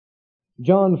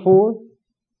John 4,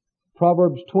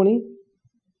 Proverbs 20.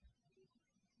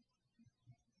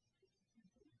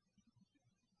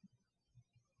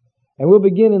 And we'll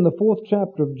begin in the 4th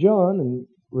chapter of John and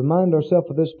remind ourselves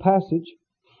of this passage.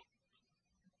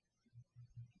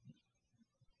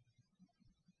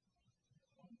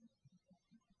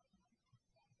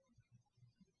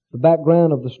 The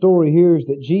background of the story here is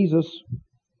that Jesus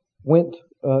went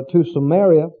to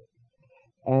Samaria,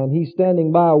 and he's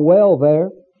standing by a well there,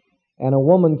 and a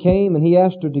woman came and he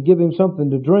asked her to give him something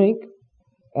to drink,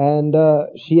 and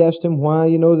she asked him why.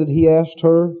 You know that he asked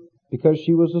her because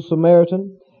she was a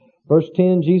Samaritan. Verse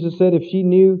 10, Jesus said if she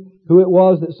knew who it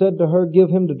was that said to her, give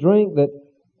him to drink, that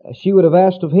she would have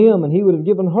asked of him and he would have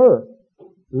given her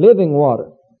living water.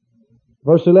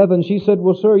 Verse 11, she said,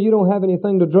 well, sir, you don't have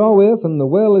anything to draw with and the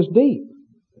well is deep.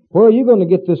 Where are you going to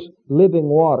get this living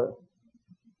water?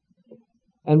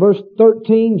 And verse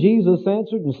 13, Jesus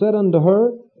answered and said unto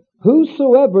her,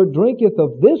 whosoever drinketh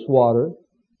of this water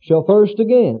shall thirst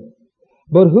again.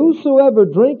 But whosoever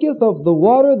drinketh of the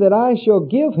water that I shall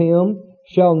give him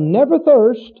shall never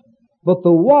thirst, but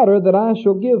the water that I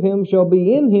shall give him shall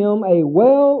be in him a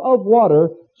well of water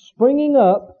springing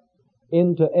up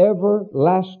into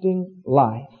everlasting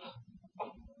life.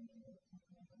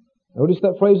 Notice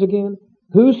that phrase again.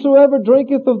 Whosoever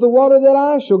drinketh of the water that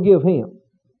I shall give him.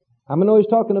 How many know he's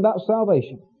talking about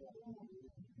salvation?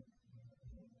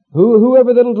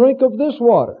 Whoever that'll drink of this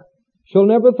water shall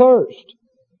never thirst.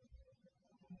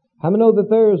 How many know that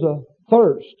there is a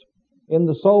thirst in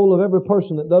the soul of every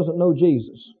person that doesn't know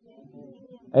Jesus?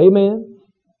 Amen.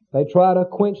 They try to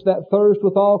quench that thirst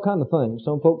with all kind of things.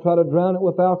 Some folk try to drown it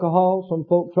with alcohol. Some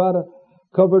folk try to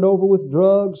cover it over with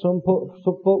drugs. Some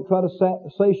folk try to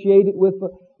satiate it with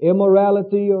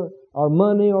immorality or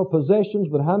money or possessions.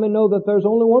 But how many know that there's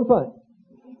only one thing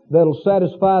that'll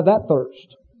satisfy that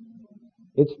thirst?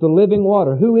 It's the living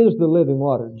water. Who is the living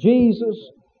water? Jesus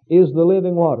is the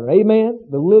living water. Amen.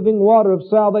 The living water of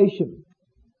salvation.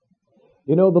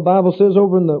 You know, the Bible says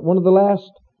over in one of the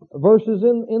last verses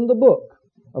in the book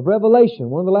of Revelation,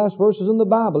 one of the last verses in the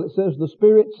Bible, it says, the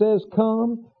Spirit says,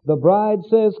 come, the bride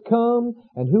says, come,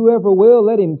 and whoever will,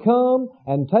 let him come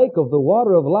and take of the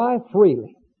water of life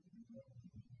freely.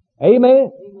 Amen.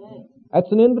 Amen.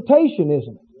 That's an invitation,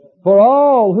 isn't it? For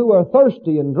all who are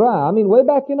thirsty and dry. I mean, way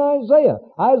back in Isaiah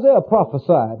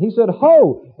prophesied. He said,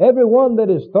 ho, everyone that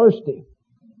is thirsty.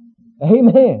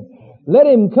 Amen. Let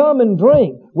him come and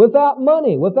drink without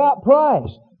money, without price.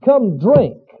 Come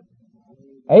drink.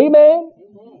 Amen.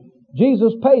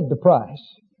 Jesus paid the price.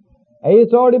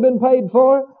 It's already been paid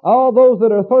for. All those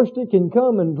that are thirsty can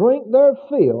come and drink their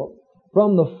fill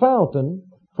from the fountain,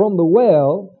 from the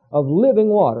well of living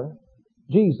water,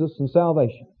 Jesus and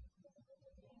salvation.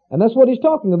 And that's what he's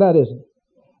talking about, isn't it?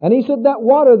 And he said that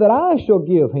water that I shall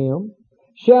give him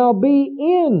shall be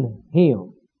in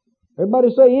him.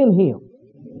 Everybody say in him.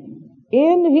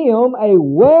 In him a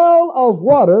well of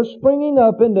water springing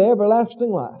up into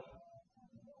everlasting life.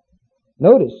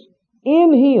 Notice,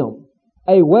 in him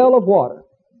a well of water.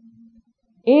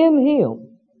 In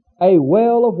him a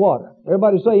well of water.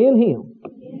 Everybody say in him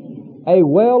a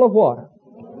well of water.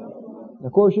 And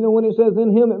of course, you know when it says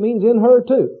in him, it means in her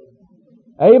too.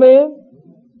 Amen.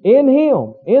 In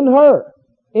him, in her,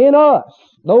 in us,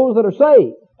 those that are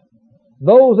saved,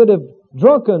 those that have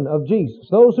drunken of Jesus,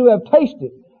 those who have tasted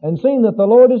and seen that the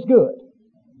Lord is good.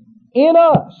 In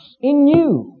us, in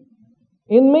you,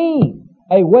 in me,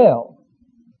 a well.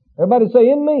 Everybody say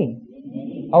in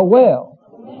me, a well.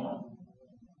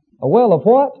 A well of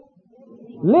what?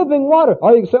 Living water.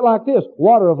 Or you can say it like this,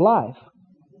 water of life.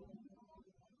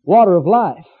 Water of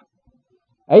life.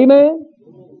 Amen.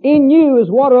 In you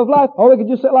is water of life. Or we could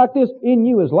just say it like this, in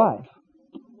you is life.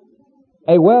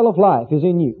 A well of life is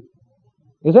in you.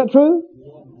 Is that true?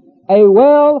 A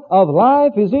well of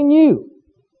life is in you.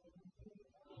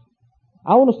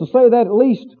 I want us to say that at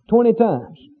least 20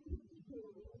 times.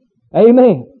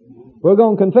 Amen. We're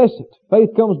going to confess it. Faith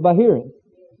comes by hearing.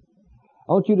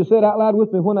 I want you to say it out loud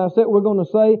with me when I say it. We're going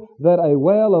to say that a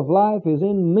well of life is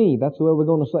in me. That's the way we're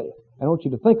going to say it. I want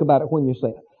you to think about it when you say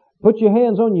it. Put your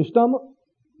hands on your stomach.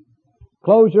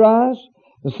 Close your eyes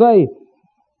and say,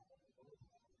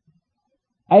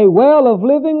 a well of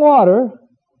living water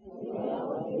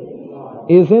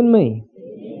is in me.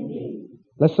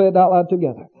 Let's say it out loud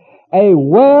together. A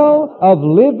well of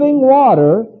living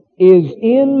water is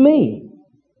in me.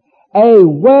 A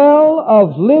well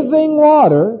of living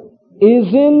water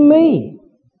is in me.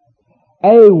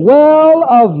 A well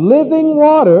of living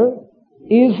water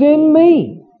is in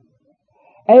me.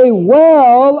 A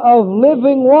well of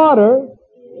living water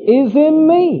is in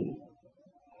me.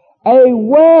 A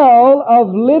well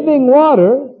of living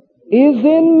water is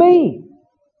in me.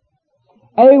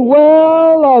 A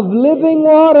well of living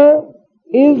water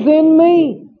is in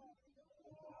me.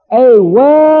 A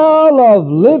well of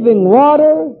living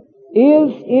water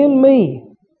is in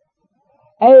me.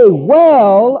 A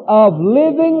well of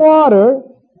living water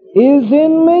is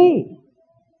in me.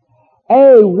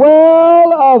 A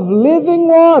well of living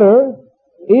water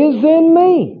is in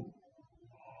me.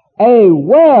 A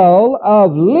well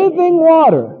of living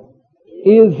water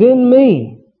is in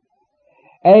me.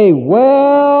 A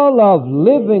well of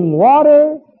living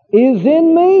water is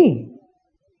in me.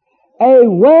 A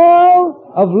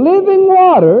well of living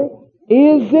water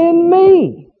is in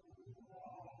me.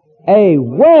 A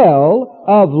well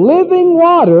of living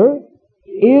water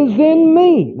is in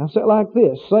me. Now say it like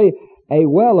this. Say, a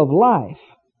well of life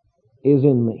is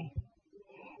in me.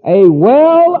 A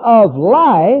well of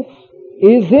life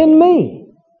is in me.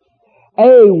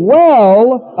 A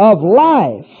well of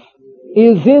life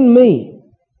is in me.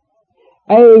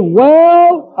 A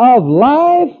well of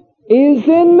life is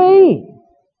in me.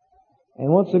 And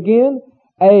once again,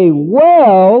 a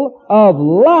well of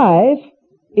life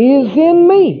is in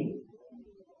me.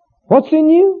 What's in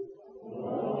you?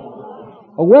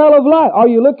 A well of life. Are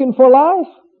you looking for life?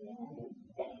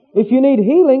 If you need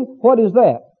healing, what is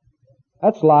that?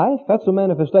 That's life. That's a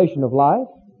manifestation of life.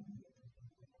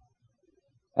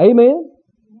 Amen.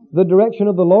 The direction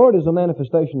of the Lord is a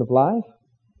manifestation of life.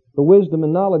 The wisdom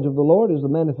and knowledge of the Lord is the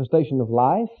manifestation of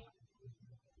life.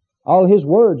 All His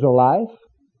words are life.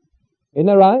 Isn't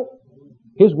that right?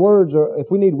 His words are, if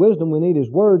we need wisdom, we need His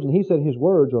words, and He said His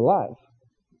words are life.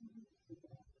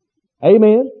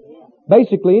 Amen.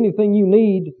 Basically, anything you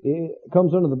need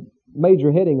comes under the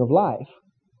major heading of life.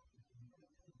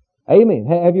 Amen.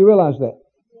 Have you realized that?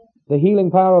 The healing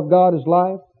power of God is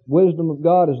life. Wisdom of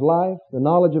God is life. The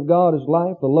knowledge of God is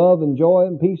life. The love and joy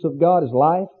and peace of God is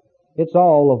life. It's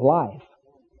all of life.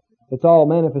 It's all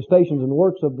manifestations and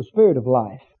works of the Spirit of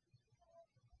life.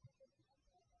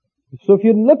 So if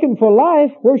you're looking for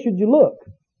life, where should you look?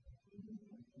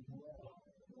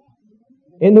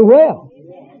 In the well.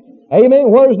 Amen.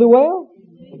 Where's the well?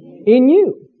 In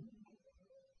you.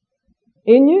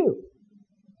 In you.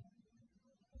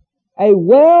 A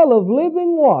well of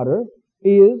living water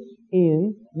is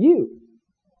in you.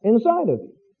 Inside of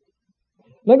you.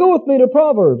 Now go with me to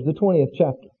Proverbs, the 20th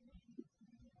chapter.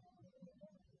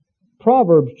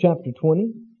 Proverbs chapter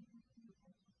 20.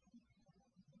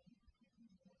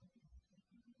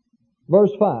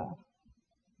 Verse 5.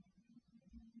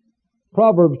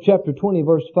 Proverbs chapter 20,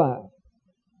 verse 5.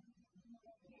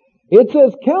 It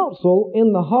says, counsel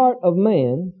in the heart of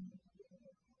man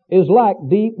is like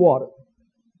deep water,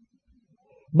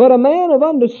 but a man of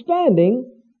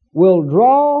understanding will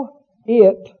draw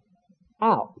it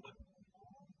out.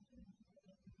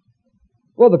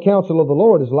 Well, the counsel of the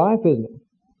Lord is life, isn't it?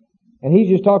 And He's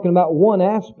just talking about one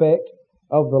aspect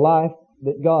of the life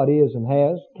that God is and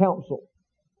has, counsel.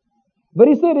 But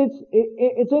He said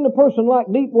it's in a person like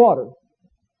deep water.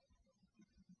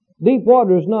 Deep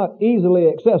water is not easily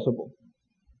accessible,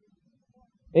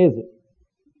 is it?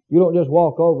 You don't just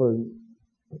walk over and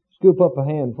scoop up a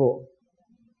handful.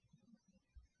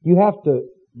 You have to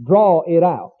draw it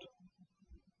out.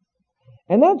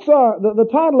 And that's the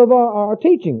title of our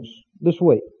teachings this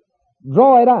week.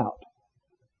 Draw it out.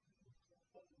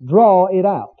 Draw it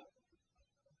out.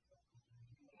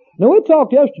 Now we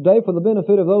talked yesterday, for the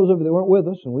benefit of those of you that weren't with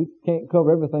us, and we can't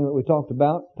cover everything that we talked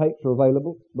about. Tapes are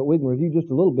available, but we can review just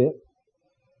a little bit.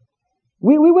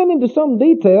 We went into some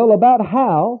detail about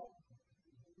how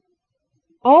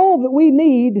all that we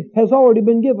need has already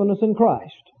been given us in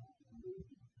Christ.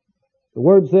 The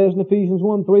Word says in Ephesians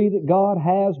 1:3 that God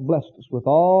has blessed us with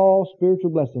all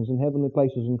spiritual blessings in heavenly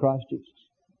places in Christ Jesus.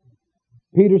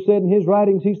 Peter said in his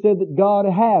writings, he said that God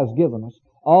has given us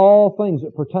all things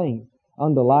that pertain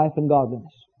unto life and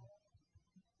godliness.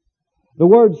 The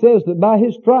Word says that by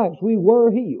His stripes we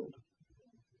were healed.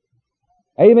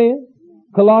 Amen.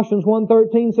 Colossians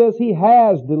 1:13 says He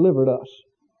has delivered us.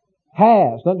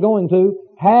 Has, not going to,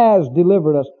 has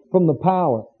delivered us from the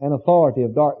power and authority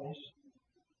of darkness.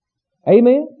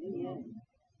 Amen?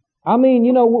 I mean,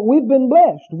 we've been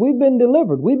blessed. We've been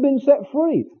delivered. We've been set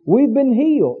free. We've been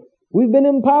healed. We've been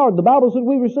empowered. The Bible says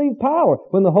we received power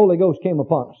when the Holy Ghost came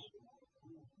upon us.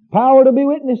 Power to be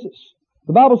witnesses.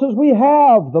 The Bible says we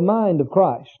have the mind of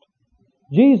Christ.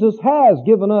 Jesus has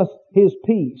given us His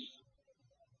peace.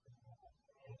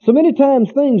 So many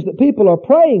times things that people are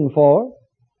praying for,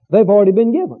 they've already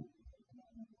been given.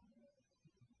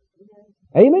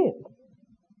 Amen.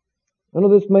 I know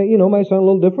this may sound a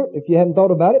little different if you hadn't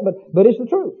thought about it, but it's the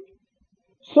truth.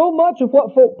 So much of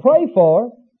what folk pray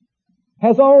for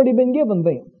has already been given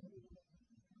them.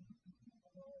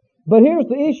 But here's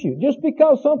the issue. Just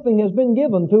because something has been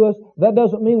given to us, that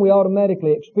doesn't mean we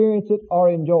automatically experience it or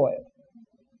enjoy it.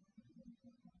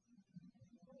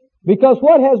 Because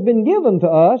what has been given to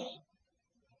us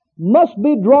must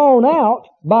be drawn out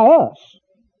by us.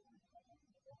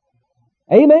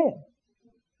 Amen.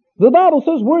 The Bible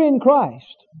says we're in Christ.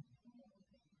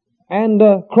 And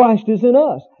Christ is in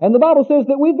us. And the Bible says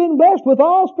that we've been blessed with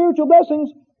all spiritual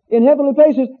blessings in heavenly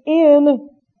places in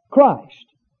Christ.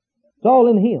 It's all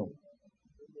in Him.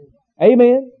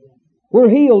 Amen. We're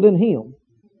healed in Him.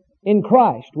 In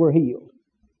Christ we're healed.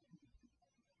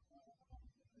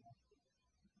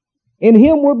 In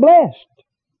Him we're blessed.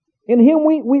 In Him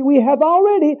we have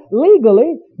already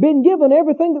legally been given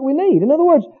everything that we need. In other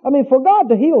words, for God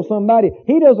to heal somebody,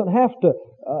 He doesn't have to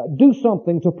do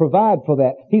something to provide for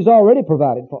that. He's already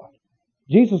provided for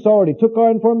it. Jesus already took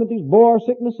our infirmities, bore our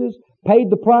sicknesses, paid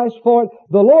the price for it.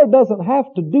 The Lord doesn't have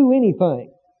to do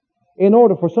anything in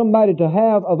order for somebody to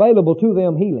have available to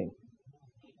them healing.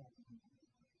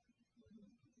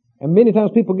 And many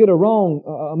times people get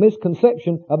a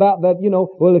misconception about that,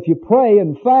 well, if you pray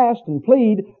and fast and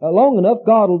plead long enough,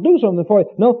 God will do something for you.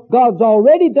 No, God's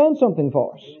already done something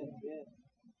for us.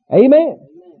 Amen.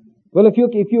 Well, if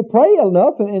you pray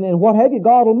enough and what have you,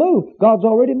 God will move. God's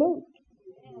already moved.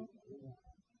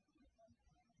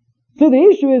 See, the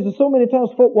issue is that so many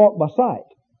times folk walk by sight.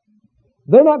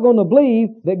 They're not going to believe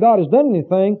that God has done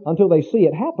anything until they see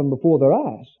it happen before their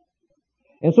eyes.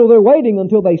 And so they're waiting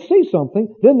until they see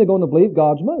something, then they're going to believe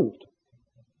God's moved.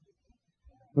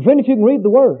 But friend, if you can read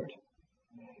the Word,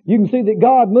 you can see that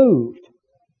God moved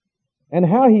and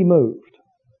how He moved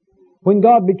when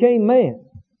God became man.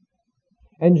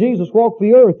 And Jesus walked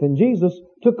the earth, and Jesus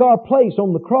took our place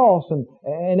on the cross and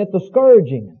at the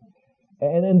scourging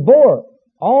and bore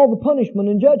all the punishment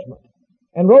and judgment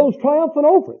and rose triumphant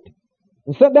over it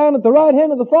and sat down at the right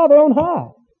hand of the Father on high.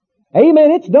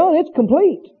 Amen. It's done. It's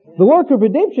complete. The work of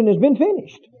redemption has been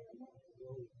finished.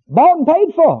 Bought and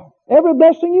paid for. Every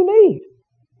blessing you need.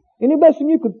 Any blessing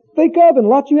you could think of and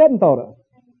lots you hadn't thought of.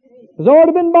 Has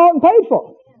already been bought and paid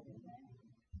for.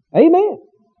 Amen.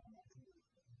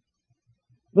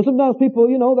 But sometimes people,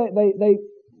 they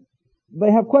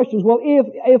have questions. Well,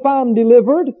 if I'm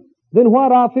delivered, then why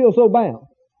do I feel so bound?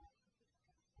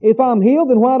 If I'm healed,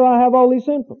 then why do I have all these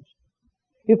symptoms?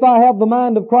 If I have the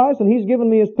mind of Christ and He's given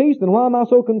me His peace, then why am I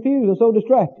so confused and so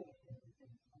distracted?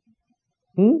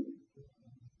 And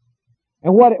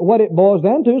what it boils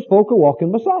down to is folk are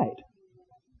walking by sight.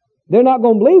 They're not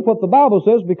going to believe what the Bible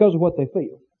says because of what they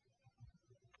feel.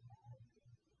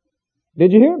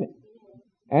 Did you hear me?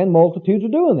 And multitudes are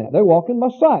doing that. They're walking by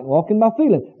sight, walking by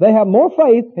feeling. They have more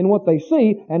faith in what they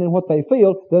see and in what they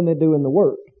feel than they do in the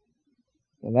Word.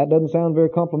 And that doesn't sound very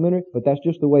complimentary, but that's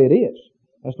just the way it is.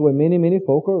 That's the way many, many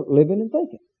folk are living and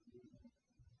thinking.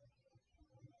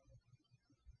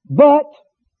 But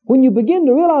when you begin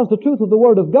to realize the truth of the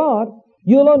Word of God,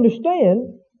 you'll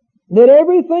understand that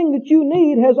everything that you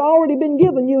need has already been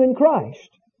given you in Christ.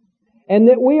 And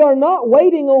that we are not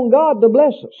waiting on God to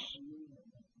bless us.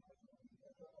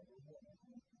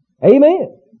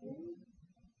 Amen.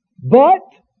 But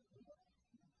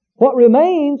what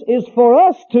remains is for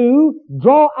us to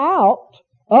draw out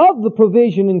of the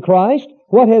provision in Christ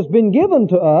what has been given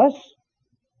to us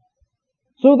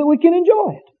so that we can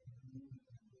enjoy it.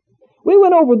 We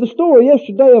went over the story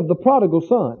yesterday of the prodigal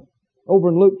son over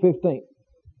in Luke 15.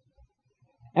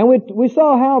 And we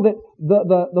saw how that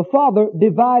the father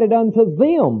divided unto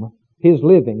them his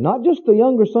living. Not just the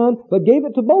younger son, but gave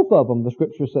it to both of them, the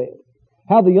Scripture said.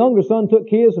 How the younger son took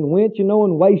his and went,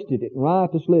 and wasted it in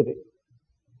riotous living.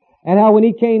 And how when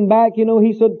he came back,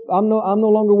 he said, I'm no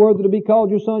longer worthy to be called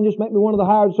your son. Just make me one of the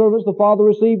hired servants. The father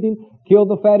received him, killed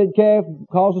the fatted calf,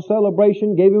 caused a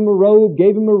celebration, gave him a robe,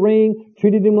 gave him a ring,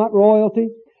 treated him like royalty.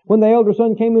 When the elder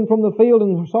son came in from the field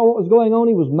and saw what was going on,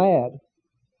 he was mad.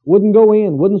 Wouldn't go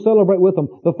in, wouldn't celebrate with them.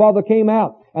 The father came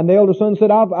out, and the elder son said,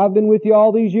 I've been with you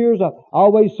all these years. I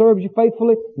always served you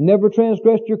faithfully, never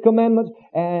transgressed your commandments,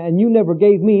 and you never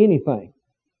gave me anything.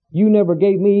 You never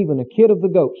gave me even a kid of the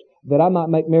goats that I might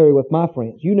make merry with my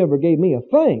friends. You never gave me a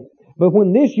thing. But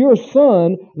when this your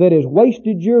son that has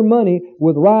wasted your money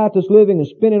with riotous living and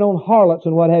spent it on harlots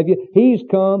and what have you, he's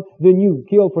come, then you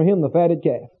killed for him the fatted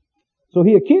calf. So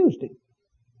he accused him.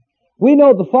 We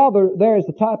know the father there is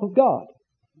the type of God,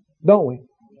 don't we?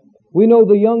 We know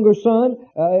the younger son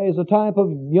is a type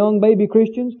of young baby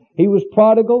Christians. He was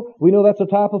prodigal. We know that's a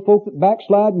type of folk that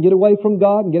backslide and get away from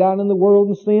God and get out in the world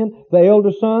and sin. The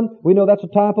elder son, we know that's a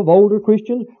type of older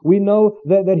Christians. We know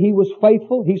that he was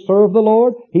faithful. He served the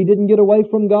Lord. He didn't get away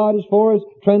from God as far as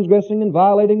transgressing and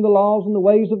violating the laws and the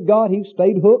ways of God. He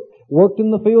stayed hooked, worked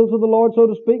in the fields of the Lord, so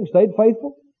to speak, and stayed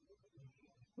faithful.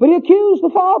 But he accused the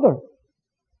father.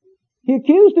 He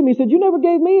accused him. He said, "You never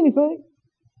gave me anything."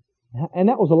 And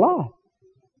that was a lie.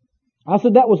 I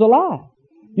said that was a lie.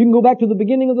 You can go back to the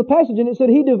beginning of the passage and it said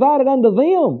He divided unto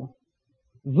them.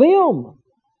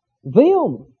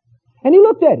 And He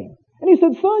looked at him and He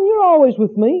said, "Son, you're always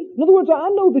with me." In other words,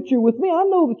 I know that you're with me. I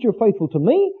know that you're faithful to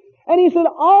me. And He said,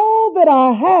 "All that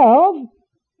I have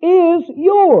is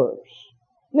yours."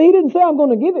 Now, He didn't say, "I'm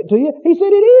going to give it to you." He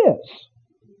said, "It is.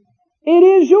 It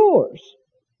is yours."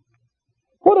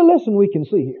 What a lesson we can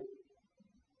see here.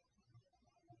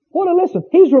 What a lesson.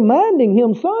 He's reminding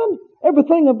him, "Son,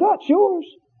 everything I've got's yours."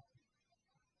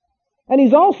 And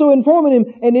He's also informing him,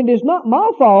 "And it is not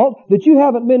my fault that you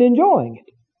haven't been enjoying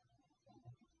it."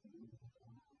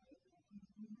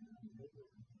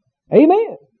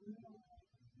 Amen.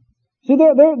 See,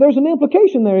 there's an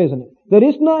implication there, isn't it? That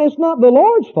it's not the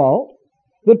Lord's fault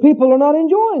that people are not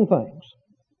enjoying things.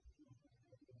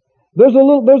 There's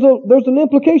an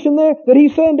implication there that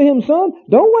He's saying to him, "Son,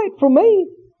 don't wait for me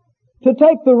to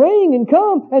take the ring and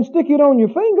come and stick it on your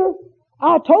finger.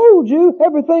 I told you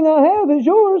everything I have is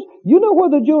yours. You know where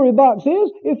the jewelry box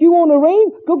is. If you want a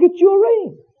ring, go get you a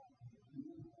ring.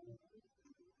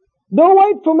 Don't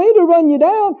wait for me to run you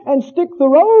down and stick the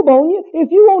robe on you. If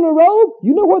you want a robe,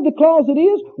 you know where the closet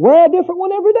is. Wear a different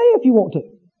one every day if you want to.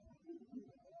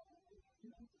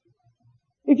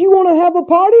 If you want to have a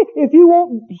party, if you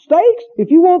want steaks, if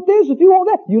you want this, if you want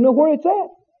that, you know where it's at.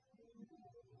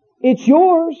 It's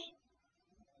yours.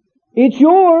 It's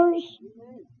yours.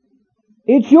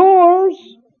 It's yours."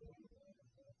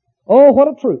 Oh, what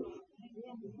a truth.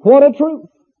 What a truth.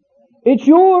 It's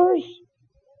yours.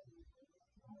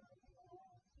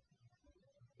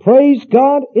 Praise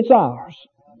God, it's ours.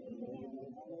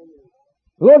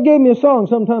 The Lord gave me a song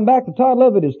some time back. The title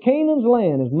of it is "Canaan's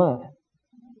Land is Mine."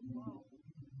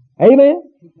 Amen?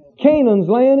 Canaan's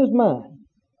land is mine.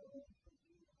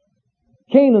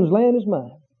 Canaan's land is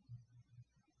mine.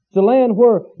 It's a land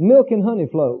where milk and honey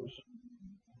flows.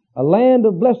 A land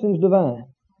of blessings divine.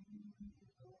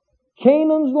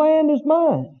 Canaan's land is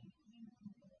mine.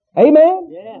 Amen?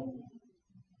 Yeah.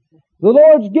 The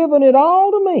Lord's given it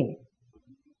all to me.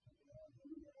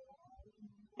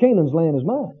 Canaan's land is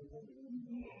mine.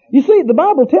 You see, the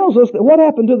Bible tells us that what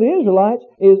happened to the Israelites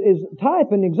is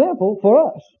type and example for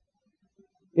us.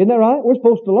 Isn't that right? We're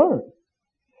supposed to learn.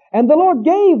 And the Lord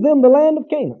gave them the land of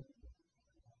Canaan.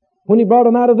 When He brought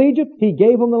them out of Egypt, He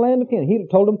gave them the land of Canaan. He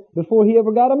told them before He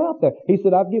ever got them out there. He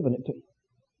said, "I've given it to you."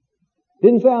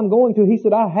 Didn't say, "I'm going to." He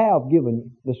said, "I have given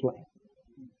you this land."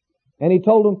 And He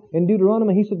told them in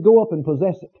Deuteronomy, He said, "Go up and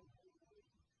possess it.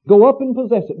 Go up and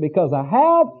possess it because I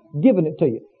have given it to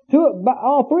you." 3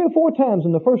 or 4 times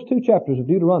in the first 2 chapters of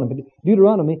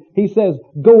Deuteronomy, He says,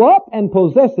 "Go up and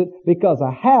possess it because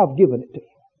I have given it to you."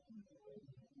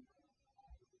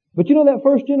 But you know that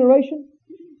first generation?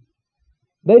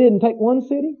 They didn't take one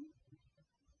city.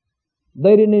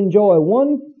 They didn't enjoy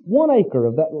one acre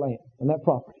of that land and that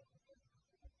property.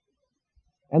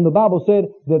 And the Bible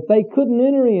said that they couldn't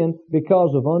enter in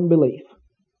because of unbelief.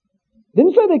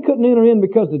 Didn't say they couldn't enter in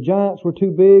because the giants were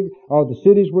too big or the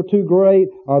cities were too great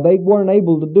or they weren't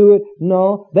able to do it.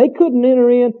 No, they couldn't enter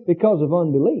in because of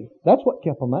unbelief. That's what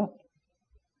kept them out.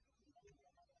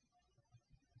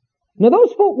 Now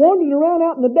those folk wandered around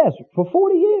out in the desert for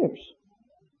 40 years.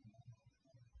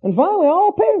 And finally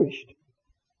all perished.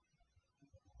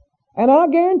 And I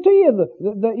guarantee you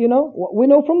that you know, we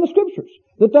know from the Scriptures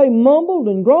that they mumbled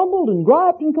and grumbled and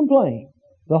griped and complained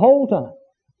the whole time.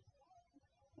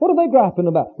 What are they griping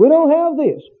about? We don't have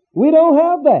this. We don't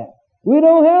have that. We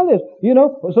don't have this. You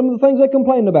know, some of the things they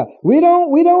complained about. We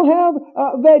don't have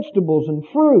vegetables and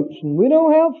fruits, and we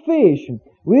don't have fish, and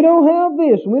we don't have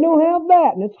this, and we don't have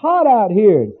that, and it's hot out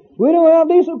here. And we don't have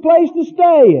a decent place to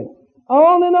stay, and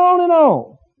on and on and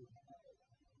on.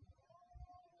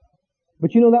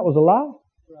 But you know that was a lie?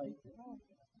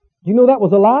 You know that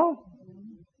was a lie?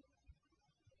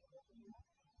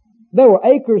 There were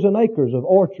acres and acres of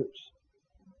orchards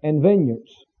and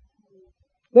vineyards.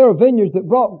 There were vineyards that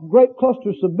brought great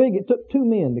clusters so big it took 2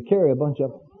 men to carry a bunch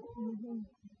of them.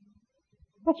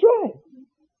 That's right.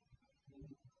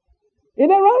 Isn't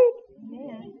that right?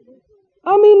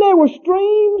 I mean, there were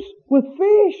streams with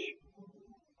fish,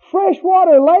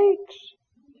 freshwater lakes.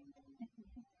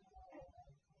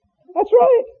 That's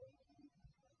right.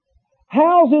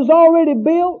 houses already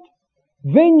built,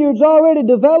 vineyards already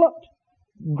developed,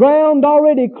 ground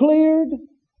already cleared,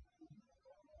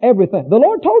 everything. The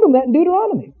Lord told them that in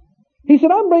Deuteronomy. He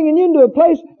said, I'm bringing you into a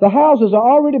place, the houses are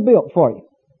already built for you.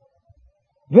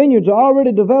 Vineyards are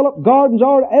already developed, gardens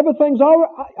are, everything's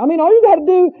already, all you got to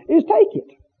do is take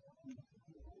it.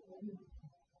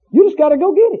 You just got to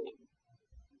go get it.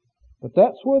 But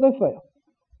that's where they fell.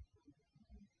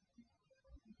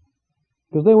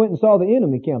 Because they went and saw the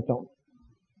enemy camped on it.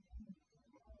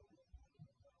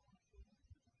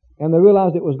 And they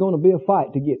realized it was going to be a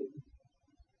fight to get it.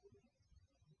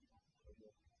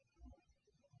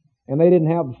 And they didn't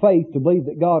have the faith to believe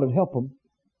that God would help them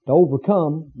to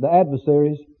overcome the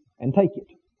adversaries and take it.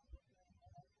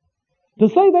 To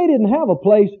say they didn't have a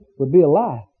place would be a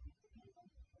lie.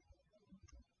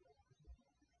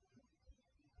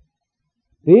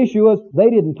 The issue was they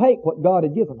didn't take what God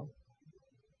had given them.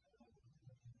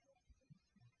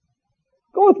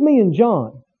 Go with me in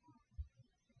John.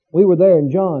 We were there in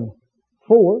John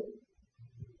 4.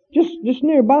 Just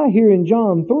nearby here in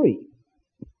John 3.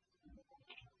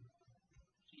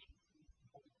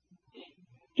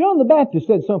 John the Baptist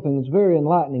said something that's very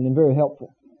enlightening and very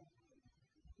helpful.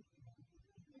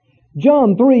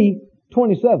 John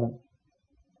 3:27.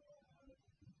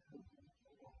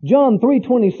 John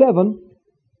 3:27,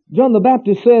 John the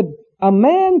Baptist said, a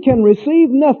man can receive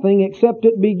nothing except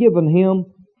it be given him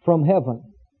from heaven.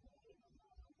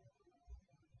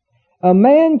 A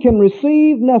man can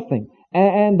receive nothing.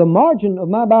 And the margin of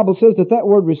my Bible says that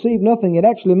word receive nothing, it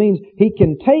actually means he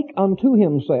can take unto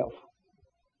himself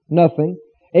nothing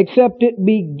except it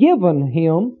be given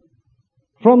him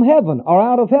from heaven or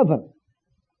out of heaven.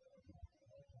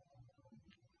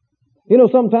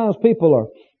 Sometimes people are,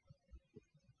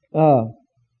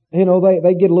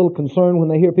 they get a little concerned when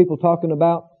they hear people talking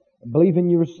about believing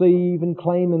you receive and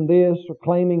claiming this or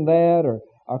claiming that or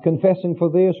confessing for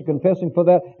this or confessing for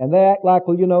that. And they act like,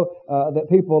 that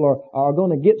people are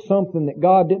going to get something that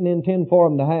God didn't intend for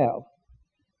them to have.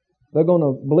 They're going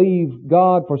to believe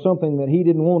God for something that He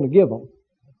didn't want to give them.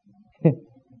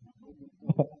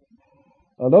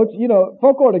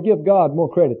 Folk ought to give God more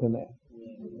credit than that.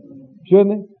 Shouldn't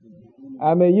they?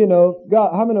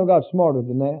 God, how many know God's smarter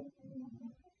than that?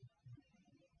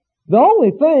 The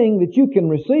only thing that you can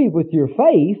receive with your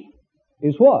faith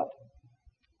is what?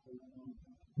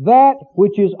 That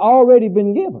which has already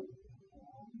been given.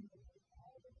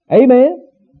 Amen?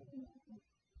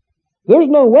 There's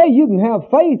no way you can have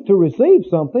faith to receive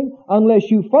something unless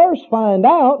you first find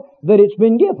out that it's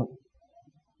been given.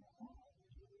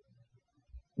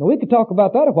 Now we could talk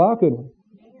about that a while, couldn't we?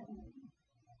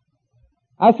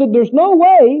 I said there's no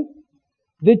way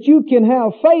that you can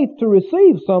have faith to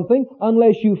receive something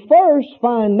unless you first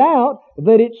find out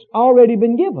that it's already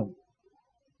been given.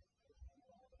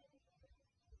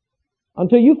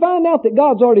 Until you find out that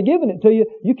God's already given it to you,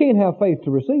 you can't have faith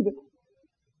to receive it.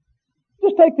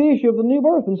 Just take the issue of the new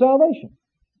birth and salvation.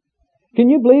 Can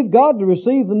you believe God to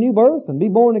receive the new birth and be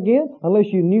born again unless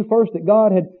you knew first that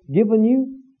God had given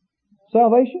you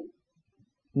salvation?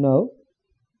 No.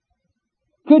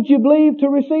 Could you believe to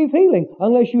receive healing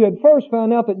unless you had first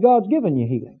found out that God's given you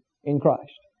healing in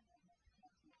Christ?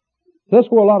 That's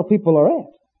where a lot of people are at.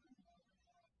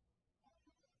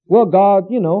 Well,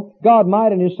 God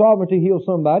might in His sovereignty heal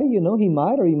somebody. He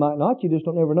might or He might not. You just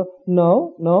don't ever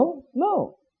know.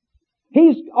 No.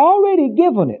 He's already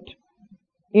given it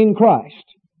in Christ.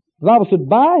 The Bible said,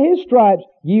 by His stripes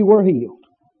ye were healed.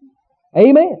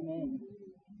 Amen.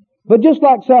 But just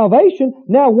like salvation,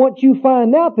 now once you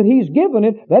find out that He's given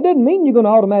it, that doesn't mean you're going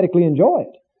to automatically enjoy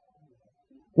it.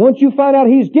 Once you find out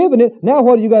He's given it, now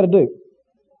what do you got to do?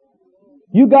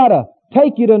 You got to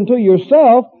take it unto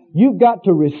yourself. You've got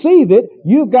to receive it.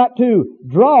 You've got to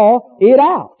draw it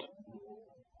out.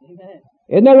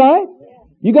 Isn't that right?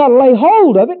 You got to lay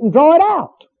hold of it and draw it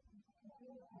out.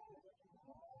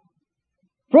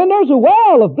 Friend, there's a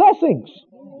well of blessings.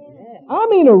 I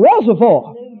mean a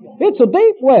reservoir. It's a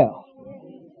deep well.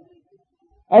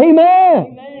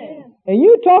 Amen. And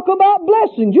you talk about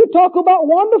blessings. You talk about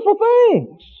wonderful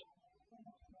things.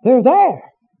 They're there.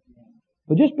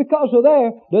 But just because they're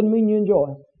there doesn't mean you enjoy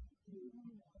them.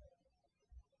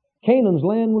 Canaan's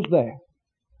land was there.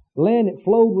 Land that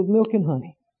flowed with milk and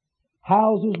honey.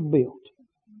 Houses built.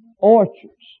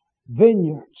 Orchards.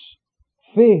 Vineyards.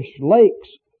 Fish. Lakes.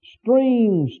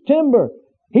 Streams. Timber.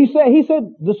 He said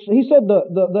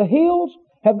the hills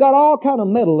have got all kind of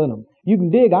metal in them. You can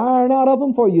dig iron out of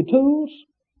them for your tools.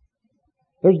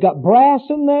 There's got brass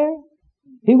in there.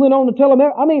 He went on to tell them,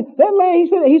 that land,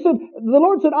 he said, the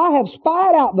Lord said, I have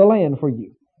spied out the land for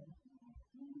you.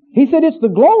 He said, it's the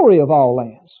glory of all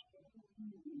lands.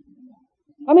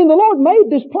 I mean, the Lord made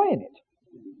this planet.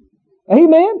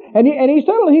 Amen? And He's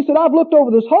telling, He said, I've looked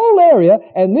over this whole area,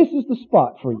 and this is the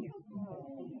spot for you.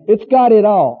 It's got it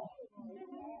all.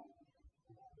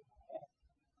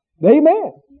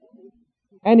 Amen.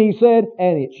 And He said,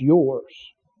 and it's yours.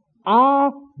 I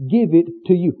give it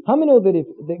to you. How many know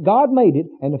that God made it,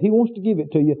 and if He wants to give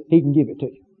it to you, He can give it to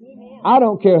you? I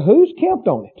don't care who's camped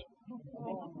on it.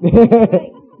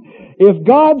 If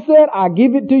God said, I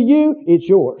give it to you, it's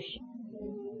yours.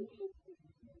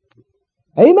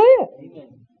 Amen.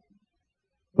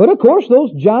 But of course,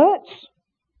 those giants,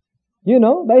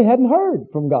 they hadn't heard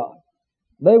from God.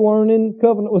 They weren't in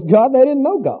covenant with God. They didn't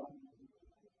know God.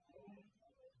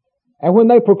 And when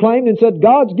they proclaimed and said,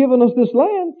 God's given us this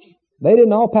land, they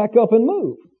didn't all pack up and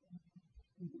move.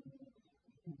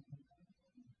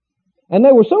 And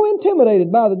they were so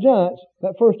intimidated by the giants,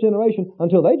 that first generation,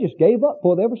 until they just gave up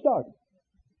before they ever started.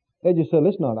 They just said,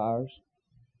 it's not ours.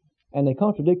 And they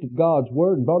contradicted God's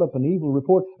word and brought up an evil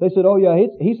report. They said, oh yeah,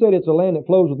 He said it's a land that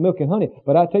flows with milk and honey.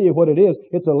 But I tell you what it is.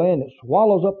 It's a land that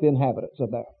swallows up the inhabitants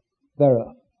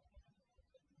thereof.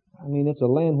 I mean, it's a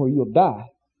land where you'll die.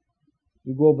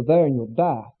 You go over there and you'll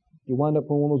die. You wind up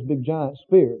on one of those big giant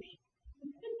spears.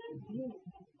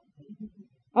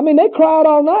 I mean, they cried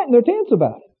all night in their tents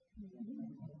about it.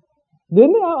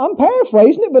 Didn't they? I'm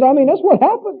paraphrasing it, but I mean, that's what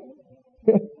happened.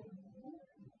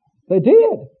 They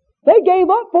did. They gave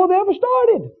up before they ever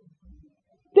started.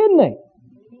 Didn't they?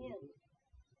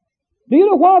 Do you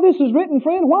know why this is written,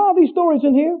 friend? Why are these stories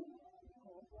in here?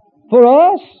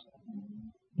 For us.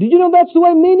 Did you know that's the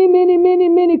way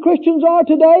many Christians are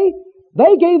today?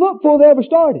 They gave up before they ever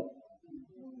started.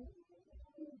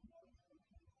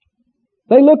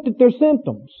 They looked at their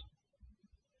symptoms.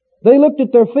 They looked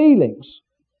at their feelings.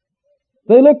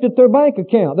 They looked at their bank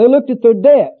account. They looked at their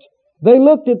debt. They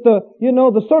looked at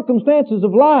the circumstances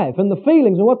of life and the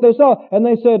feelings and what they saw, and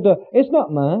they said, it's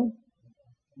not mine.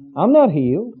 I'm not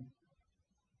healed.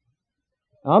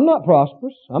 I'm not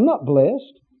prosperous. I'm not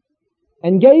blessed.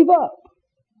 And gave up.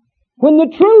 When the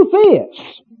truth is,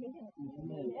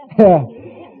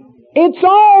 it's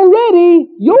already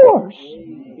yours.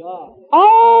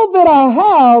 All that I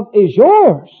have is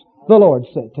yours, the Lord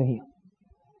said to him.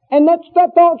 And that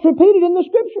thought's repeated in the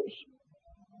Scriptures.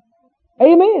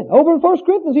 Amen. Over in 1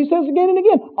 Corinthians, he says again and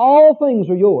again, all things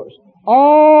are yours.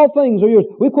 All things are yours.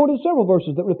 We've quoted several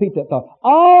verses that repeat that thought.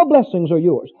 All blessings are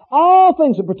yours. All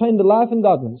things that pertain to life and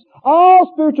godliness.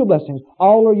 All spiritual blessings,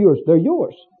 all are yours. They're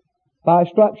yours. By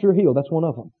stripes you're healed. That's one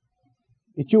of them.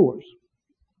 It's yours.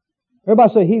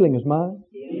 Everybody say, healing is mine.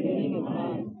 Healing is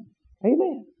mine.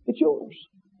 Amen. It's yours.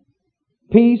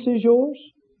 Peace is yours.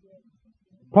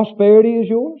 Prosperity is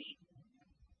yours.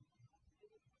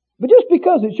 But just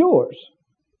because it's yours,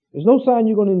 there's no sign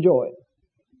you're going to enjoy it.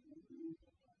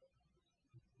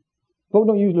 Folks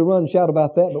don't usually run and shout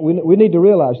about that, but we need to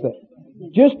realize that.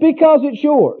 Just because it's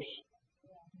yours,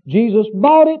 Jesus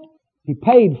bought it, He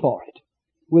paid for it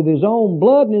with His own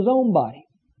blood and His own body.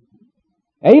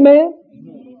 Amen?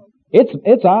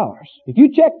 It's ours. If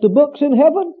you check the books in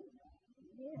heaven,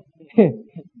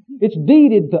 it's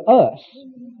deeded to us.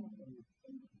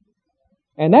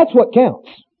 And that's what counts.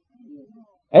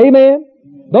 Amen?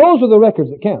 Those are the records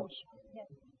that counts.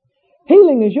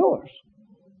 Healing is yours.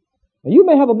 Now, you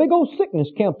may have a big old sickness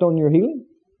camped on your healing,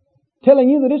 telling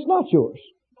you that it's not yours.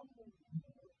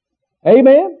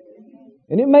 Amen?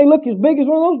 And it may look as big as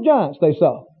one of those giants they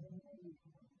saw.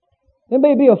 There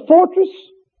may be a fortress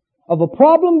of a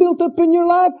problem built up in your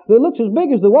life that looks as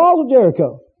big as the walls of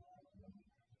Jericho.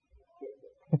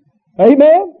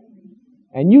 Amen?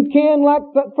 And you can, like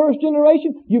that first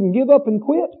generation, you can give up and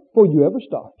quit before you ever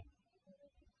start.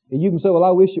 And you can say, well,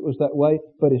 I wish it was that way,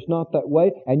 but it's not that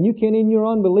way. And you can, in your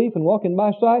unbelief and walking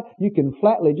by sight, you can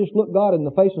flatly just look God in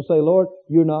the face and say, Lord,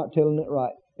 you're not telling it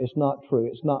right. It's not true.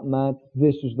 It's not mine.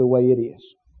 This is the way it is.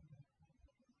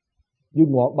 You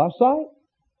can walk by sight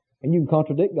and you can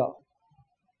contradict God.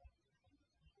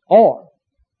 Or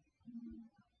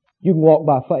you can walk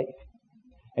by faith.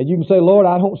 And you can say, Lord,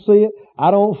 I don't see it.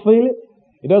 I don't feel it.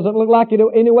 It doesn't look like it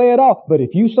any way at all. But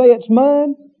if you say it's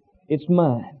mine, it's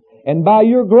mine. And by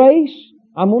your grace,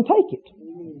 I'm going to take it.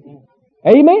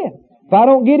 Amen. If I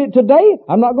don't get it today,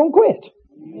 I'm not going to quit.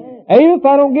 Amen. If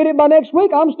I don't get it by next week,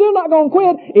 I'm still not going to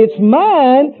quit. It's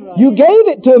mine. You gave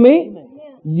it to me.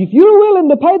 If you're willing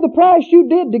to pay the price you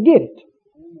did to get it,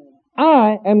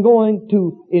 I am going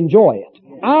to enjoy it.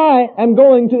 I am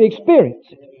going to experience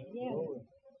it.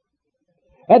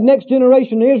 That next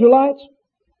generation of Israelites,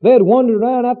 they had wandered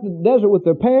around out the desert with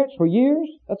their parents for years.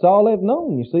 That's all they've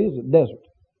known, you see, is the desert.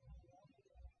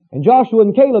 And Joshua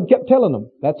and Caleb kept telling them,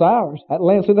 that's ours. That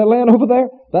land, see that land over there?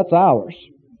 That's ours.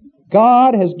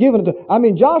 God has given it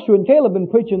to... Joshua and Caleb have been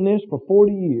preaching this for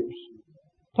 40 years.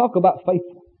 Talk about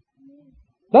faithful.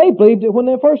 They believed it when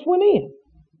they first went in.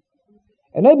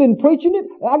 And they've been preaching it.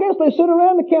 I guess they sit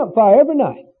around the campfire every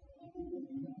night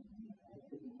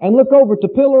and look over at the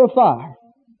pillar of fire,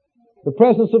 the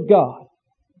presence of God,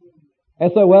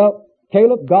 and say, well,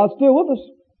 Caleb, God's still with us.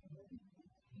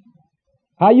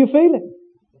 How you feeling?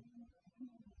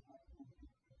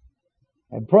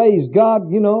 And praise God,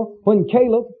 when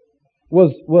Caleb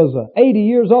was 80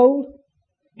 years old,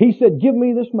 he said, give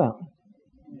me this mountain.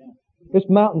 This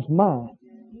mountain's mine.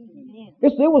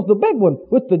 It was the big one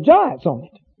with the giants on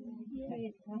it.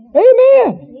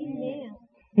 Amen.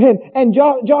 And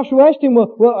Joshua asked him,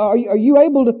 well, are you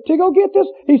able to go get this?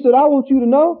 He said, I want you to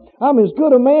know I'm as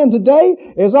good a man today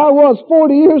as I was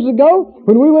 40 years ago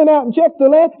when we went out and checked the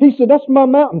land. He said, that's my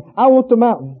mountain. I want the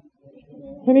mountain.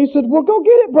 And he said, well, go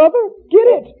get it, brother. Get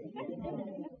it.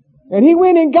 And he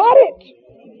went and got it.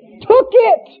 Took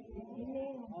it.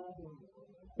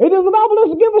 The Bible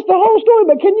doesn't give us the whole story,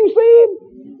 but can you see him?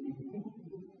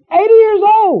 80 years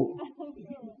old.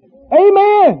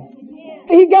 Amen.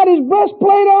 He got his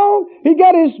breastplate on. He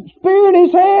got his spear in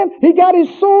his hand. He got his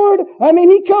sword.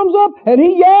 He comes up and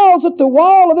he yells at the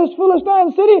wall of this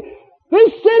Philistine city,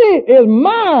 this city is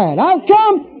mine. I've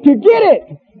come to get it.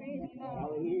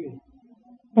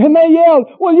 And they yelled,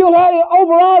 well, you'll have it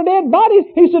over our dead bodies.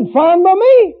 He said, fine by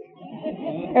me.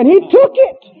 And he took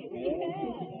it.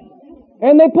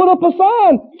 And they put up a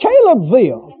sign,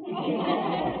 Calebville.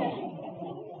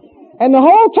 And the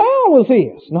whole town was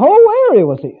his. And the whole area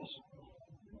was his.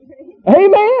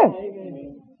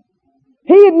 Amen.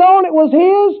 He had known it was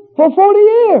his for 40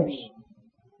 years.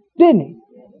 Didn't he?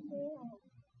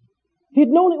 He had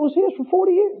known it was his for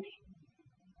 40 years.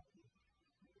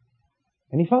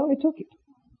 And he finally took it.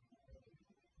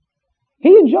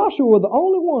 He and Joshua were the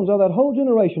only ones of that whole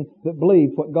generation that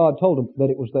believed what God told them, that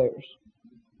it was theirs.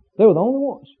 They were the only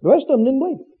ones. The rest of them didn't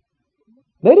believe it.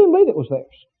 They didn't believe it was theirs.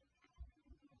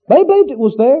 They believed it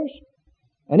was theirs.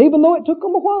 And even though it took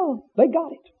them a while, they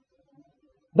got it.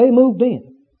 They moved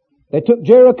in. They took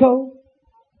Jericho.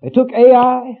 They took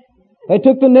Ai. They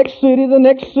took the next city, the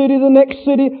next city, the next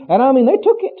city. And they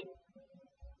took it.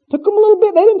 Took them a little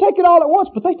bit. They didn't take it all at once,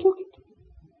 but they took it.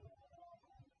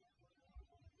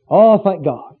 Oh, thank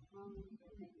God.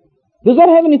 Does that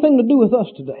have anything to do with us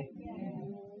today?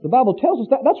 The Bible tells us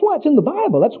that. That's why it's in the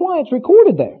Bible. That's why it's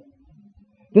recorded there.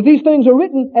 That these things are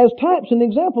written as types and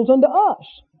examples unto us.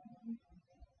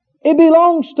 It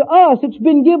belongs to us. It's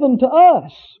been given to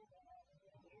us.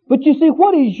 But you see,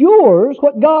 what is yours,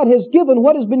 what God has given,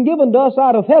 what has been given to us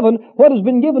out of heaven, what has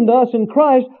been given to us in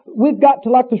Christ, we've got to,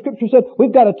 like the Scripture said,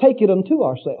 we've got to take it unto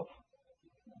ourselves.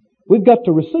 We've got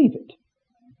to receive it.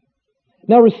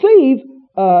 Now, receive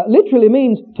literally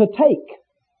means to take.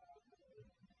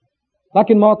 Like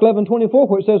in Mark 11:24,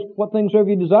 where it says, what things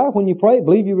soever you desire, when you pray,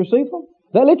 believe you receive them.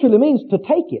 That literally means to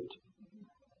take it.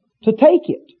 To take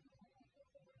it.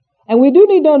 And we do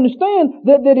need to understand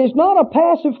that it's not a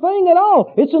passive thing at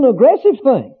all. It's an aggressive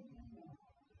thing.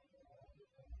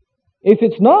 If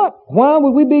it's not, why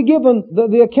would we be given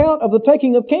the account of the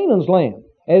taking of Canaan's land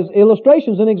as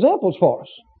illustrations and examples for us?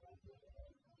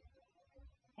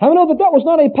 How many know that was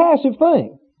not a passive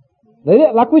thing?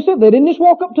 Like we said, they didn't just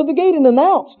walk up to the gate and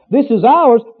announce, this is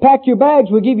ours, pack your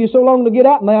bags, we'll give you so long to get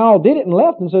out. And they all did it and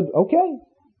left and said, okay.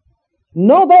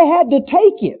 No, they had to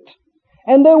take it.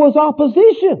 And there was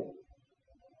opposition.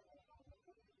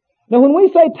 Now when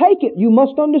we say take it, you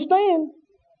must understand,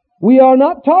 we are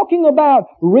not talking about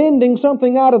rending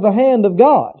something out of the hand of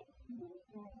God.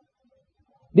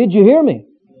 Did you hear me?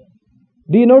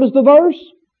 Do you notice the verse?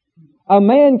 A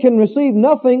man can receive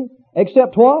nothing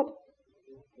except what?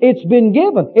 It's been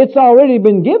given. It's already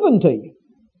been given to you.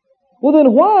 Well,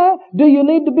 then why do you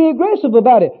need to be aggressive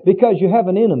about it? Because you have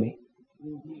an enemy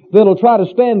that'll try to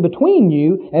stand between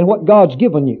you and what God's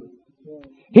given you.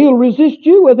 He'll resist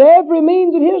you with every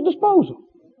means at his disposal.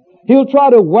 He'll try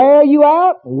to wear you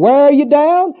out, wear you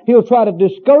down. He'll try to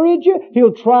discourage you.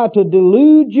 He'll try to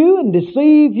delude you and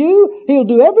deceive you. He'll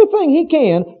do everything he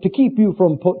can to keep you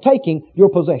from taking your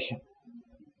possession.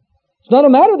 It's not a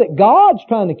matter that God's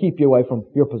trying to keep you away from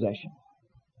your possession.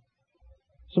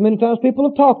 So many times people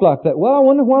have talked like that. Well, I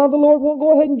wonder why the Lord won't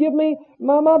go ahead and give me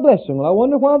my blessing. Well, I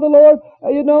wonder why the Lord,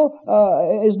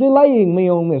 is delaying me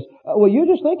on this. Well, you're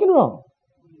just thinking wrong.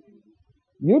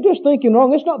 You're just thinking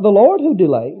wrong. It's not the Lord who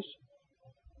delays.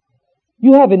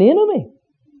 You have an enemy.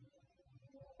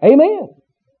 Amen.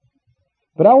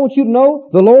 But I want you to know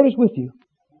the Lord is with you.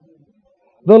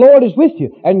 The Lord is with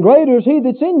you. And greater is He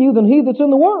that's in you than he that's in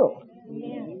the world.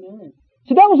 Amen.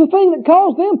 See, that was the thing that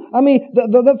caused them. I mean,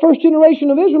 the first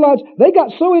generation of Israelites, they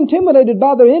got so intimidated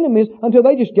by their enemies until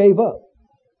they just gave up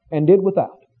and did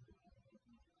without.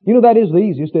 You know, that is the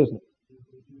easiest, isn't it?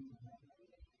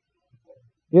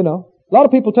 You know, a lot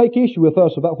of people take issue with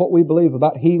us about what we believe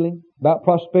about healing, about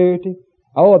prosperity.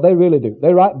 Oh, they really do.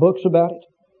 They write books about it.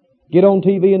 Get on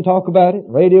TV and talk about it,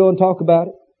 radio and talk about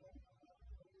it.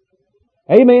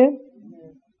 Amen.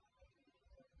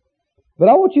 But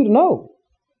I want you to know,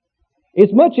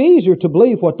 it's much easier to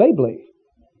believe what they believe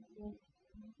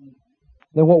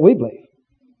than what we believe.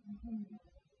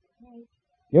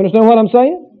 You understand what I'm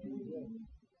saying?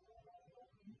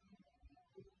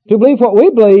 To believe what we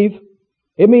believe,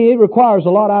 it requires a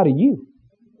lot out of you.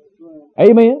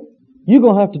 Amen. You're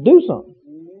going to have to do something.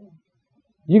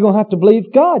 You're going to have to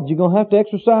believe God. You're going to have to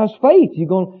exercise faith. You're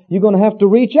going to have to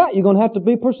reach out. You're going to have to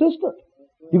be persistent.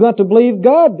 You're going to have to believe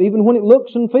God even when it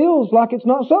looks and feels like it's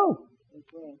not so.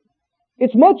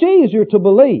 It's much easier to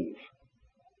believe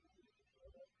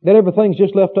that everything's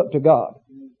just left up to God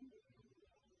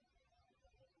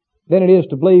than it is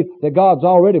to believe that God's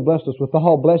already blessed us with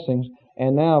all blessings,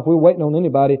 and now if we're waiting on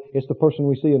anybody, it's the person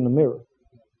we see in the mirror.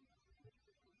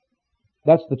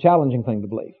 That's the challenging thing to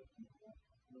believe.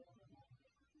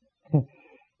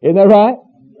 Isn't that right?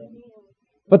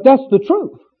 But that's the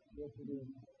truth.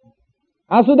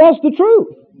 I said that's the truth.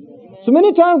 So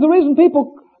many times the reason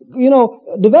people,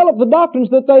 develop the doctrines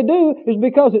that they do is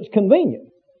because it's convenient.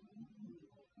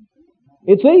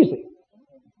 It's easy.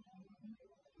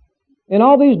 And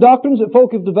all these doctrines that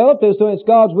folk have developed as to it's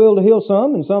God's will to heal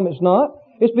some and some it's not,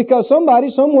 it's because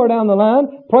somebody somewhere down the line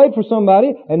prayed for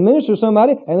somebody and ministered to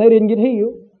somebody and they didn't get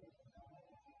healed.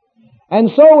 And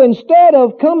so instead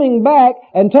of coming back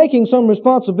and taking some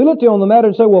responsibility on the matter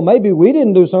and say, well, maybe we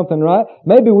didn't do something right,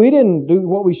 maybe we didn't do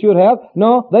what we should have,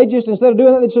 no, they just, instead of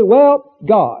doing that, they say, well,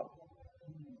 God.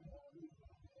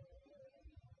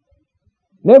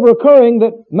 Never occurring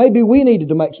that maybe we needed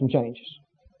to make some changes.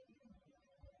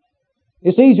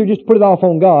 It's easier just to put it off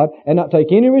on God and not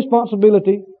take any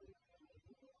responsibility.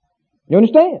 You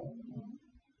understand?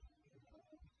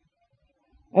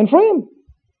 And friend,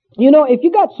 if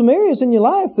you got some areas in your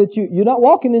life that you're not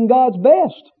walking in God's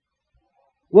best,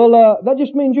 well, that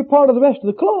just means you're part of the rest of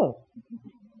the club.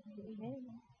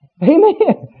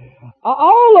 Amen.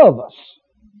 All of us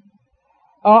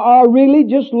are really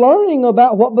just learning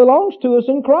about what belongs to us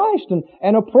in Christ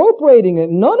and appropriating it.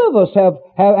 None of us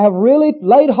have really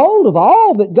laid hold of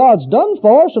all that God's done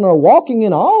for us and are walking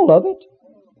in all of it.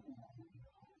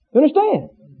 You understand?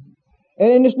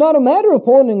 And it's not a matter of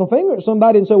pointing a finger at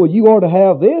somebody and say, well, you ought to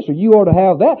have this or you ought to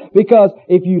have that. Because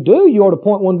if you do, you ought to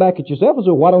point one back at yourself and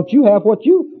say, why don't you have what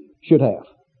you should have?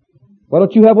 Why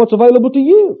don't you have what's available to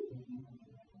you?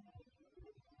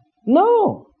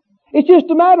 No. It's just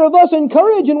a matter of us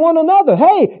encouraging one another.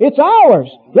 Hey, it's ours.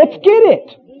 Let's get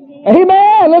it.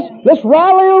 Amen. Let's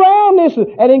rally around this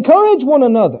and encourage one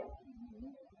another.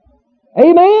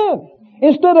 Amen.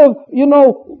 Instead of,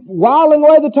 whiling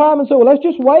away the time and say, well, let's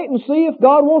just wait and see if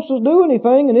God wants us to do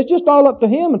anything, and it's just all up to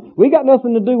Him, and we got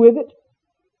nothing to do with it.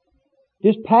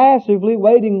 Just passively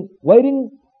waiting.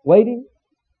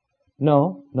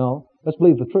 No. Let's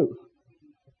believe the truth.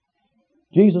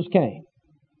 Jesus came.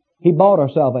 He bought our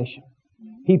salvation.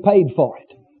 He paid for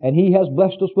it. And He has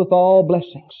blessed us with all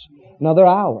blessings. Now they're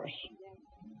ours.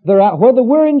 Whether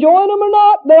we're enjoying them or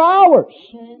not, they're ours.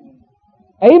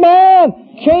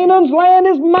 Amen. Canaan's land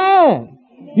is mine.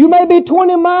 You may be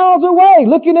 20 miles away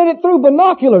looking at it through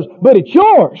binoculars, but it's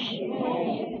yours.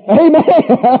 Amen.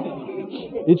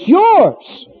 It's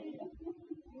yours.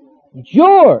 It's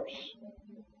yours.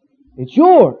 It's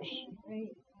yours.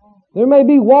 There may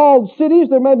be walled cities.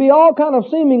 There may be all kind of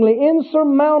seemingly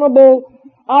insurmountable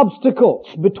obstacles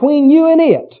between you and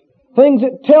it. Things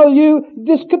that tell you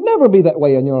this could never be that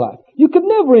way in your life. You could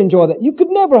never enjoy that. You could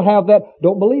never have that.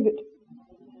 Don't believe it.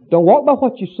 Don't walk by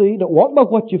what you see. Don't walk by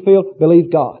what you feel. Believe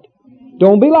God.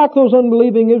 Don't be like those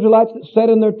unbelieving Israelites that sat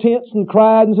in their tents and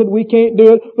cried and said, we can't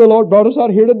do it. The Lord brought us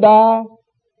out here to die.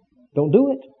 Don't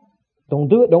do it. Don't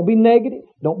do it. Don't be negative.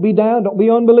 Don't be down. Don't be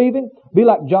unbelieving. Be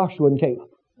like Joshua and Caleb.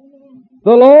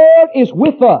 The Lord is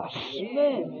with us.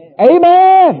 Amen.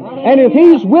 Amen. And if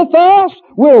He's with us,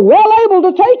 we're well able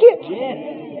to take it.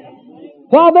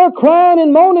 While they're crying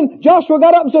and moaning, Joshua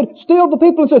got up and said, stilled the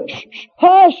people and said, shh,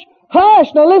 hush,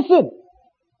 hush. Now listen.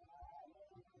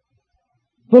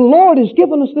 The Lord has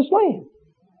given us this land.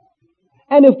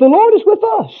 And if the Lord is with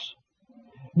us,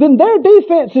 then their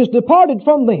defense is departed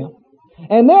from them.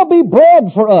 And there'll be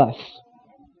bread for us.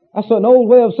 That's an old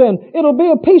way of saying, it'll be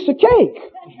a piece of cake.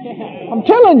 I'm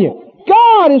telling you,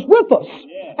 God is with us.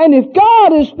 And if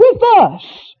God is with us,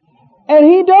 And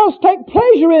He does take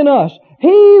pleasure in us.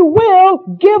 He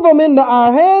will give them into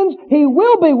our hands. He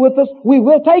will be with us. We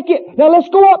will take it. Now let's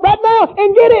go up right now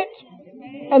and get it.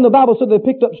 And the Bible said they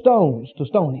picked up stones to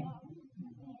stone Him.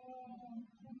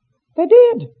 They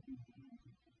did.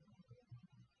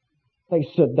 They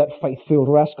said, that faith-filled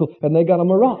rascal, and they got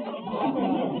him a rock.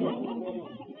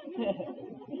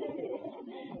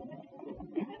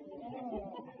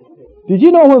 Did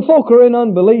you know when folk are in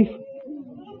unbelief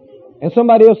and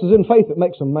somebody else is in faith, it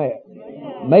makes them mad?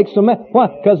 Makes them mad. Why?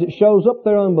 Because it shows up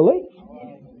their unbelief.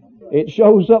 It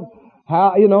shows up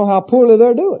how poorly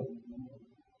they're doing.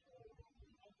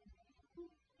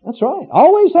 That's right.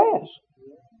 Always has.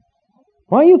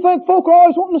 Why do you think folk are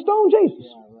always wanting to stone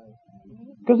Jesus?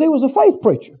 Because He was a faith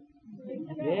preacher.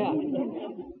 Yeah.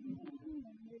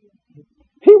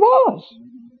 He was.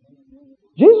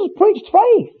 Jesus preached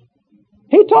faith.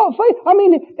 He taught faith. I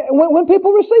mean, when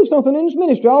people receive something in His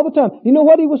ministry all the time, you know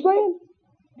what He was saying?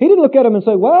 He didn't look at them and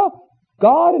say, well,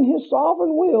 God in His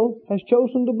sovereign will has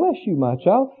chosen to bless you, my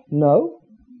child. No.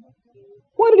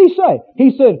 What did He say?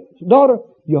 He said, daughter,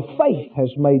 your faith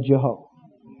has made you whole.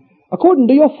 According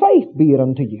to your faith be it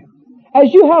unto you.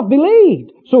 As you have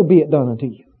believed, so be it done unto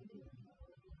you.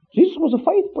 Jesus was a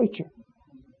faith preacher.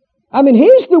 I mean,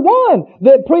 He's the one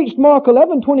that preached Mark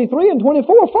 11, 23 and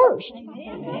 24 first.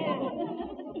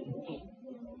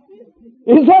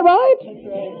 Is that right?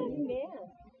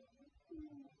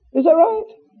 Is that right?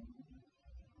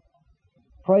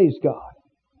 Praise God.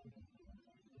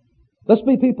 Let's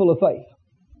be people of faith.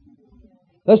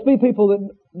 Let's be people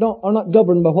that are not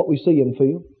governed by what we see and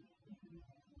feel.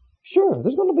 Sure,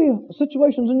 there's going to be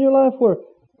situations in your life where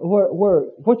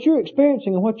what you're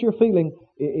experiencing and what you're feeling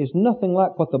is nothing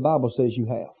like what the Bible says you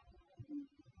have.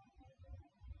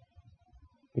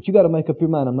 But you got to make up your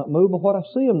mind. I'm not moved by what I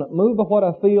see. I'm not moved by what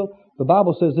I feel. The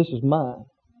Bible says this is mine.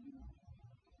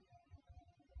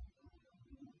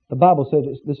 The Bible says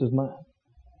this is mine.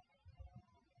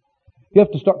 You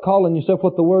have to start calling yourself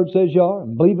what the Word says you are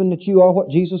and believing that you are what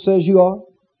Jesus says you are.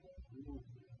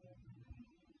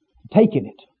 Taking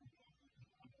it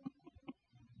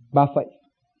by faith.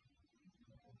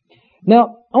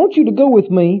 Now, I want you to go with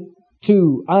me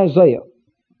to Isaiah,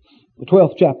 the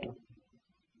 12th chapter.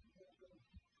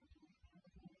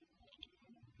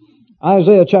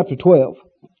 Isaiah chapter 12.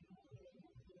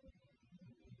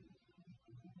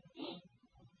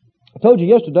 I told you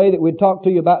yesterday that we'd talk to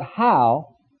you about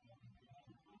how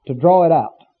to draw it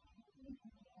out.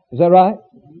 Is that right?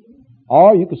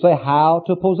 Or you could say how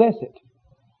to possess it.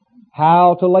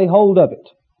 How to lay hold of it.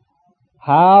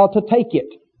 How to take it.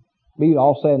 Be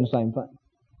all saying the same thing.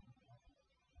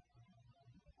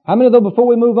 How many of them, before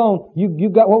we move on, you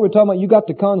got what we're talking about? You got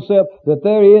the concept that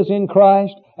there is in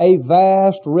Christ a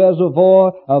vast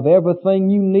reservoir of everything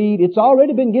you need. It's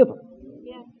already been given.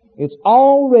 It's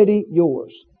already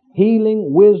yours.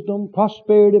 Healing, wisdom,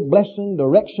 prosperity, blessing,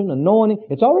 direction, anointing.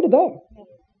 It's already there.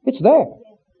 It's there.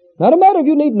 Now, no matter if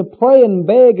you need to pray and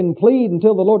beg and plead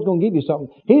until the Lord's going to give you something.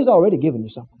 He's already given you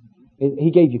something.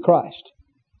 He gave you Christ.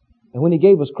 And when He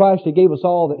gave us Christ, He gave us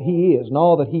all that He is and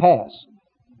all that He has.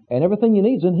 And everything you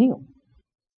need is in Him.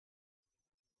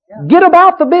 Get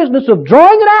about the business of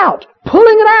drawing it out,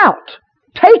 pulling it out,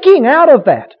 taking out of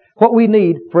that what we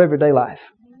need for everyday life.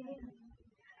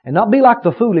 And not be like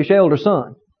the foolish elder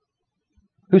son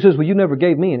who says, well, you never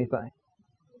gave me anything.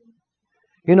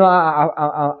 You know,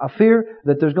 I fear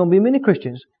that there's going to be many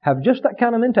Christians have just that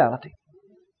kind of mentality.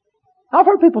 I've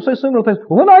heard people say similar things.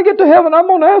 Well, when I get to heaven, I'm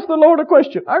going to ask the Lord a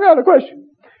question. I got a question.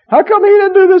 How come He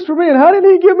didn't do this for me? And how did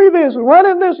He give me this? And why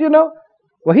didn't this,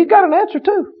 Well, He's got an answer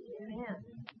too.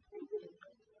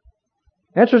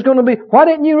 The answer is going to be, why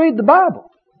didn't you read the Bible?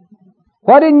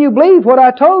 Why didn't you believe what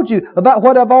I told you about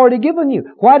what I've already given you?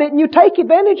 Why didn't you take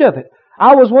advantage of it?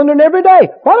 I was wondering every day,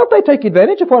 why don't they take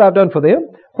advantage of what I've done for them?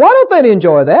 Why don't they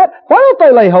enjoy that? Why don't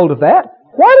they lay hold of that?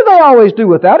 Why do they always do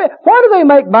without it? Why do they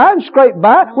make by and scrape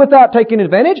by without taking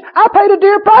advantage? I paid a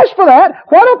dear price for that.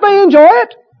 Why don't they enjoy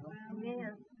it?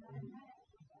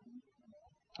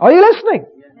 Are you listening?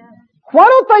 Why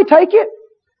don't they take it?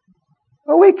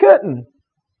 Well, we couldn't.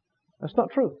 That's not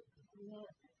true.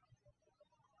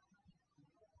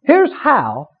 Here's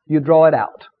how you draw it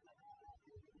out.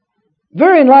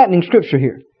 Very enlightening scripture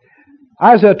here.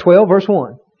 Isaiah 12, verse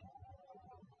 1.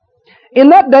 In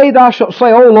that day thou shalt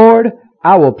say, O Lord,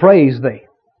 I will praise Thee.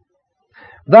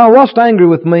 Thou wast angry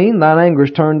with me, and Thine anger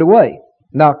is turned away.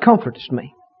 Thou comfortest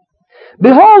me.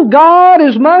 Behold, God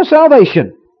is my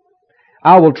salvation.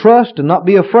 I will trust and not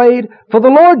be afraid, for the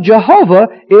Lord Jehovah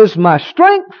is my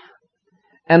strength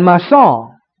and my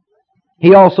song.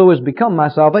 He also has become my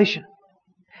salvation.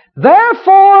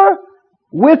 Therefore,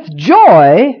 with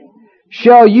joy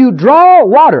shall you draw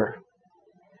water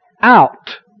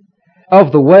out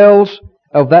of the wells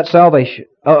of that salvation,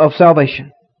 of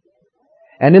salvation.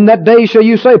 And in that day shall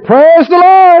you say, Praise the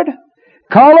Lord!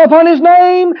 Call upon His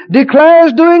name, declare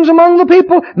His doings among the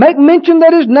people, make mention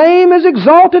that His name is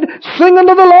exalted, sing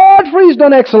unto the Lord, for He's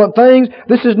done excellent things.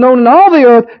 This is known in all the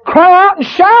earth. Cry out and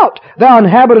shout, thou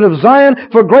inhabitant of Zion,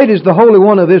 for great is the Holy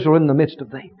One of Israel in the midst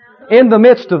of thee. In the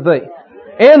midst of thee.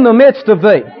 In the midst of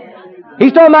thee.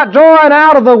 He's talking about drawing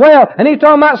out of the well, and He's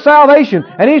talking about salvation,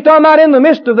 and He's talking about in the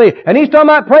midst of thee, and He's talking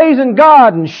about praising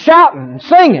God and shouting and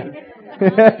singing.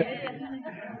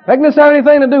 Doesn't this have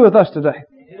anything to do with us today?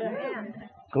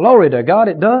 Glory to God,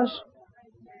 it does.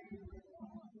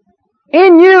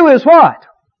 In you is what?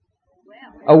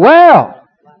 A well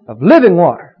of living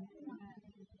water.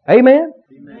 Amen?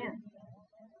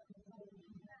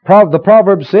 The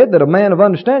proverb said that a man of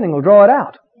understanding will draw it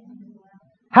out.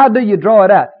 How do you draw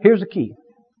it out? Here's the key.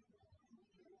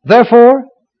 Therefore,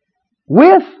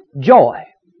 with joy.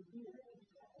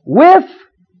 With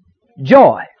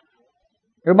joy.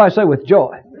 Everybody say with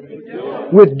joy.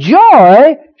 With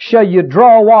joy shall you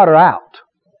draw water out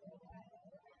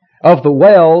of the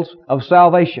wells of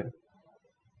salvation.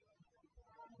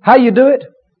 How you do it?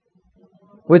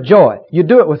 With joy. You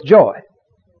do it with joy.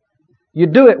 You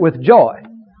do it with joy.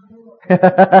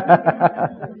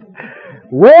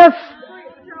 With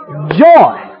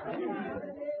joy.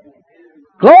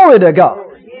 Glory to God.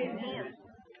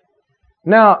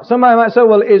 Now, somebody might say,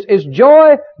 well, is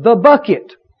joy the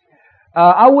bucket?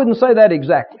 I wouldn't say that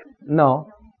exactly. No.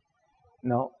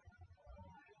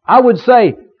 I would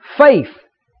say faith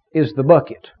is the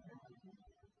bucket.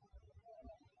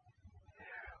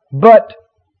 But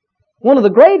one of the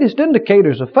greatest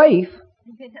indicators of faith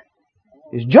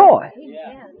is joy.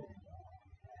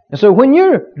 And so when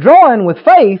you're drawing with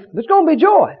faith, there's going to be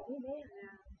joy.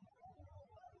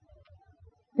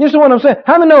 You see what I'm saying?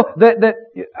 How many know that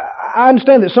I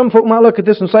understand that some folk might look at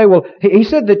this and say, well, he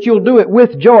said that you'll do it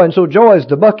with joy, and so joy is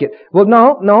the bucket. Well,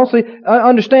 no. See, I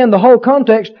understand the whole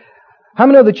context. How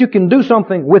many know that you can do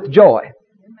something with joy?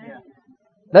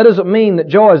 That doesn't mean that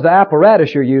joy is the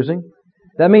apparatus you're using.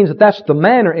 That means that that's the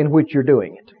manner in which you're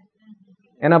doing it.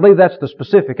 And I believe that's the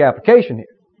specific application here.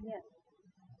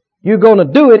 You're going to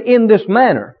do it in this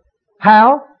manner.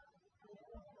 How?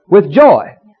 With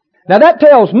joy. Now that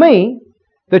tells me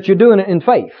that you're doing it in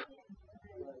faith.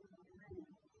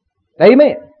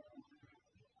 Amen.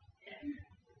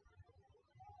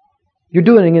 You're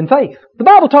doing it in faith. The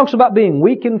Bible talks about being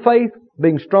weak in faith,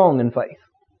 being strong in faith.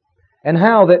 And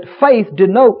how that faith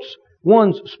denotes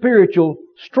one's spiritual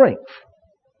strength.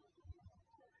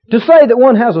 To say that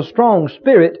one has a strong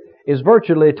spirit is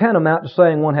virtually tantamount to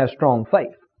saying one has strong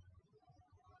faith.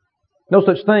 No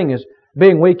such thing as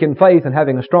being weak in faith and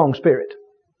having a strong spirit.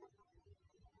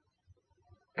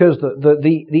 Because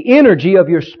the energy of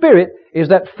your spirit is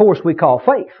that force we call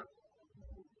faith.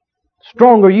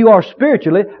 Stronger you are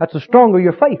spiritually, that's the stronger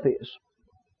your faith is.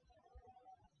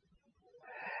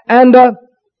 And the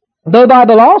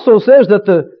Bible also says that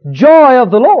the joy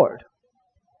of the Lord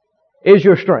is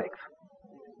your strength.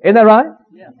 Isn't that right?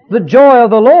 Yeah. The joy of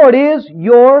the Lord is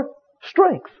your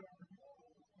strength.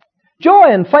 Joy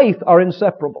and faith are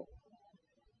inseparable.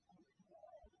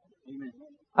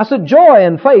 I said joy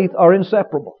and faith are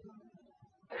inseparable.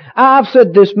 I've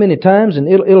said this many times and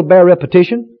it'll bear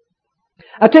repetition.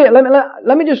 I tell you,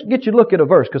 let me just get you to look at a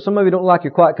verse because some of you don't like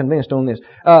you're quite convinced on this.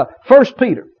 1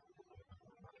 Peter.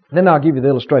 Then I'll give you the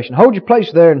illustration. Hold your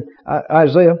place there in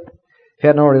Isaiah if you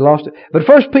hadn't already lost it. But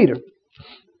 1 Peter.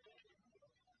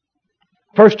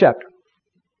 First chapter.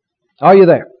 Are you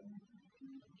there?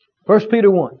 1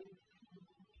 Peter 1.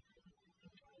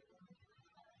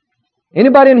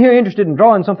 Anybody in here interested in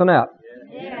drawing something out?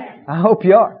 Yeah. I hope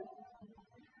you are.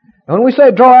 And when we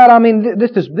say draw out, I mean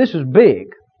this is big.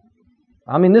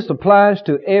 I mean this applies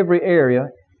to every area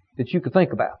that you could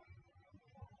think about.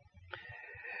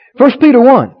 1 Peter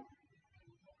 1.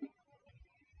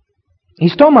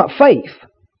 He's talking about faith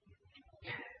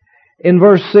in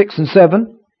verse 6 and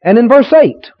 7. And in verse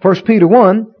 8, 1 Peter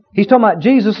 1, he's talking about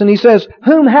Jesus and he says,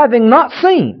 whom having not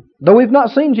seen, though we've not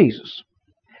seen Jesus,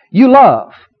 you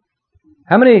love.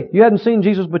 How many, you hadn't seen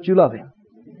Jesus but you love Him?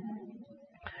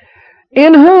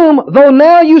 In whom, though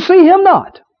now you see Him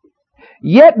not,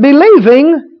 yet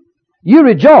believing, you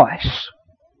rejoice.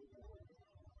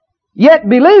 Yet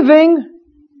believing,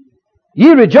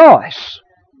 ye rejoice.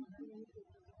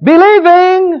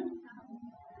 Believing,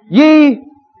 ye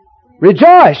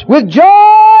rejoice. With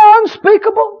joy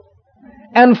unspeakable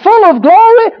and full of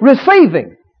glory,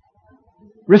 receiving.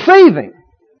 Receive.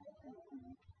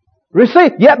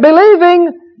 Yet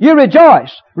believing, you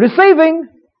rejoice. Receiving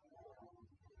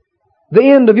the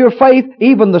end of your faith,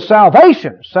 even the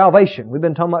salvation. Salvation. We've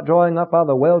been talking about drawing up out of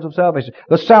the wells of salvation.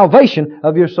 The salvation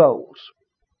of your souls.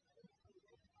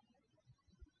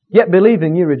 Yet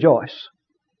believing you rejoice.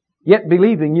 Yet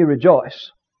believing you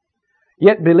rejoice.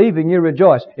 Yet believing you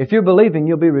rejoice. If you're believing,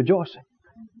 you'll be rejoicing.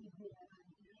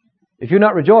 If you're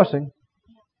not rejoicing,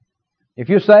 if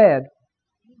you're sad,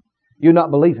 you're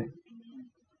not believing.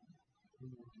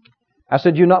 I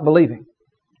said you're not believing.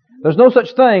 There's no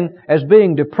such thing as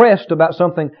being depressed about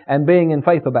something and being in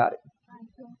faith about it.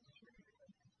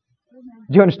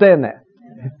 Do you understand that?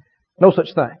 No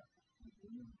such thing.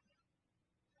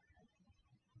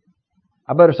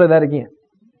 I better say that again.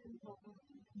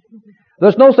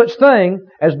 There's no such thing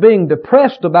as being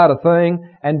depressed about a thing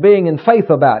and being in faith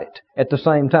about it at the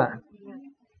same time.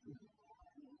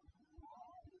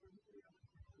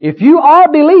 If you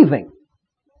are believing,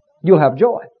 you'll have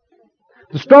joy.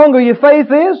 The stronger your faith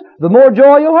is, the more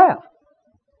joy you'll have.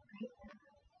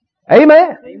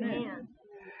 Amen. Amen.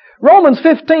 Romans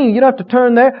 15, you don't have to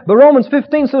turn there, but Romans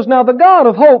 15 says, "Now the God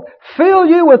of hope fill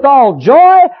you with all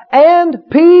joy and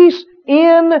peace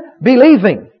in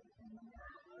believing."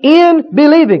 In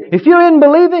believing. If you're in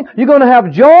believing, you're going to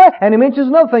have joy, and he mentions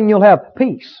another thing, you'll have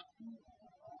peace.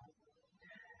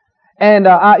 And,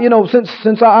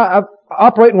 since I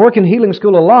operate and work in healing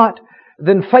school a lot,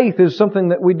 then faith is something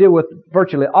that we deal with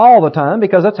virtually all the time,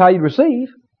 because that's how you receive.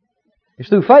 It's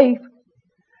through faith.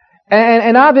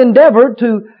 And I've endeavored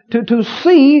to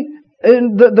see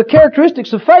the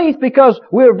characteristics of faith, because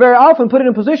we're very often put in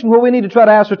a position where we need to try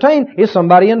to ascertain, is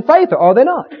somebody in faith or are they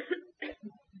not?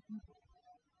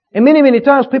 And many, many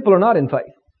times people are not in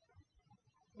faith.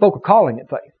 Folk are calling it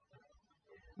faith.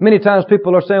 Many times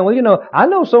people are saying, well, I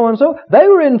know so-and-so, they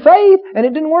were in faith and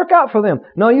it didn't work out for them.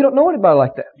 No, you don't know anybody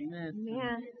like that. Amen.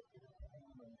 Yeah.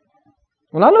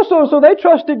 Well, I know so-and-so, they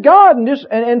trusted God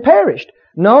and perished.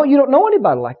 No, you don't know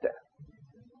anybody like that.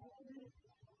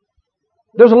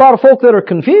 There's a lot of folk that are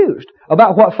confused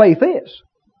about what faith is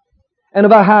and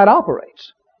about how it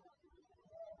operates.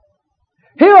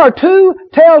 Here are two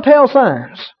telltale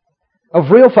signs of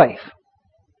real faith.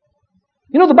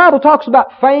 The Bible talks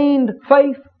about feigned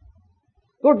faith.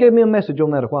 The Lord gave me a message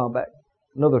on that a while back.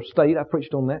 Another state, I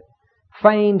preached on that.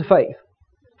 Feigned faith.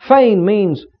 Feigned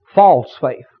means false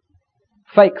faith.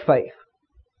 Fake faith.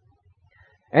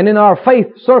 And in our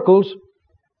faith circles,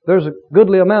 there's a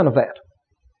goodly amount of that.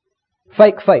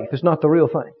 Fake faith. It's not the real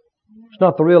thing. It's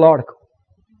not the real article.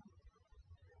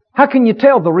 How can you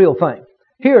tell the real thing?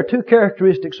 Here are two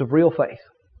characteristics of real faith.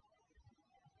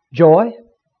 Joy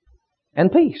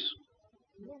and peace.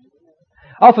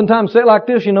 Oftentimes say it like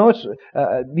this,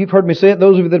 you've heard me say it,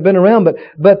 those of you that have been around,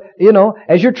 but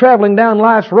as you're traveling down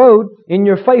life's road in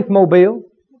your faith mobile,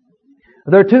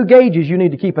 there are two gauges you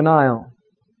need to keep an eye on.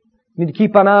 You need to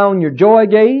keep an eye on your joy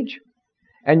gauge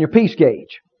and your peace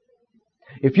gauge.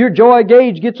 If your joy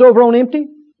gauge gets over on empty,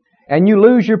 and you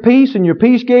lose your peace and your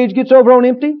peace gauge gets over on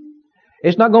empty,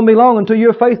 it's not going to be long until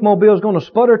your faith mobile is going to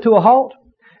sputter to a halt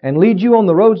and leave you on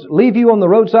the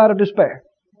roadside of despair.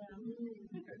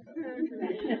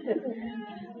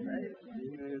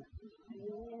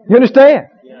 You understand?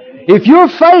 If your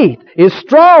faith is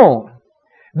strong,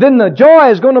 then the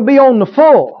joy is going to be on the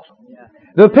full.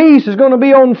 The peace is going to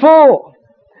be on full.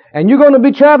 And you're going to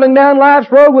be traveling down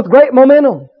life's road with great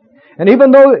momentum. And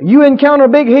even though you encounter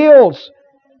big hills,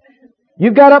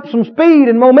 you've got up some speed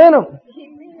and momentum.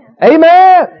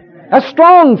 Amen. That's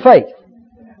strong faith.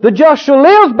 The just shall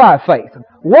live by faith.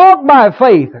 Walk by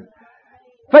faith.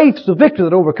 Faith's the victory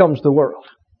that overcomes the world.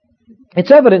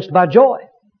 It's evidenced by joy.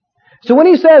 So when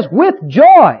he says, with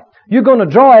joy, you're going to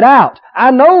draw it out, I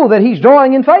know that he's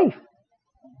drawing in faith.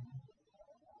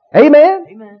 Amen?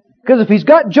 Amen. Because if he's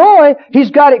got joy, he's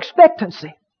got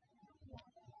expectancy.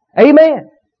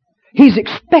 Amen. He's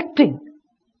expecting.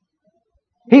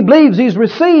 He believes he's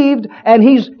received and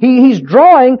he's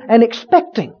drawing and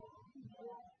expecting.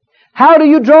 How do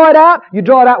you draw it out? You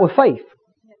draw it out with faith.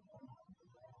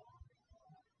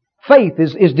 Faith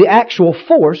is the actual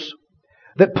force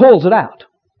that pulls it out.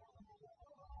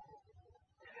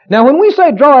 Now when we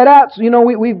say draw it out,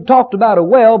 we've talked about a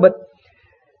well,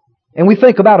 and we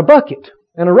think about a bucket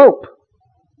and a rope.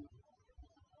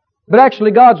 But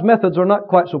actually God's methods are not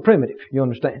quite so primitive, you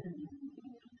understand.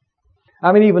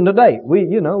 I mean, even today, we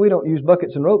don't use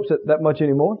buckets and ropes that much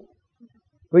anymore.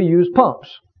 We use pumps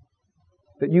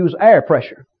that use air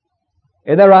pressure.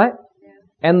 Isn't that right?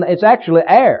 And it's actually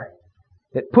air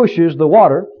that pushes the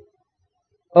water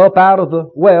up out of the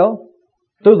well,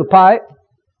 through the pipe,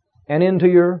 and into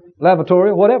your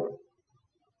lavatory or whatever.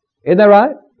 Isn't that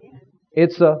right?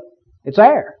 It's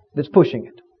air that's pushing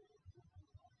it.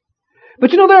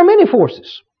 But there are many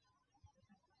forces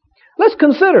Let's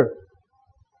consider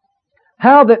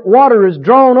how that water is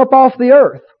drawn up off the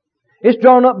earth. It's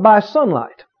drawn up by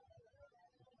sunlight.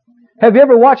 Have you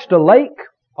ever watched a lake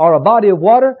or a body of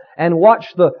water and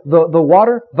watched the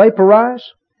water vaporize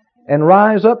and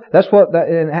rise up? That's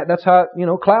how,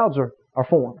 clouds are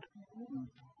formed.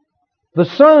 The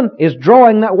sun is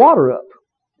drawing that water up.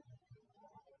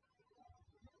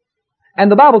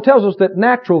 And the Bible tells us that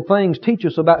natural things teach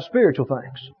us about spiritual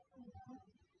things.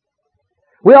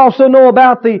 We also know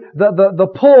about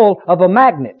the pull of a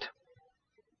magnet,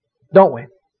 don't we?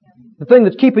 The thing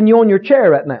that's keeping you on your chair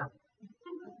right now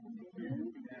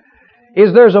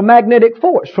is there's a magnetic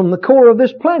force from the core of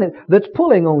this planet that's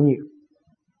pulling on you.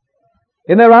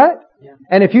 Isn't that right? Yeah.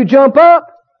 And if you jump up,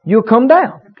 you'll come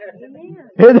down.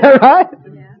 Isn't that right?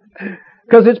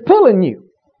 Because it's pulling you.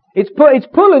 It's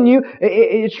pulling you.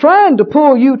 It's trying to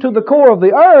pull you to the core of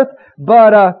the earth,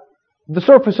 but the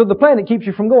surface of the planet keeps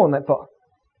you from going that far.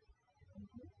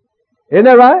 Isn't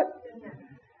that right?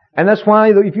 And that's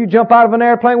why if you jump out of an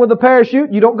airplane with a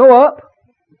parachute, you don't go up.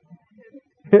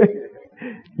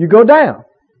 You go down.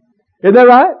 Isn't that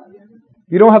right?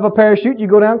 You don't have a parachute, you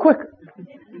go down quicker.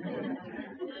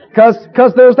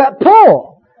 Because there's that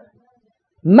pull.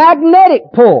 Magnetic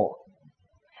pull.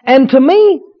 And to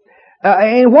me,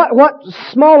 and what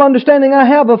small understanding I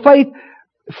have of faith,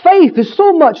 faith is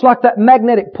so much like that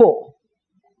magnetic pull.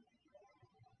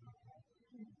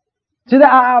 See,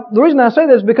 the reason I say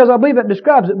this is because I believe it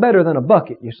describes it better than a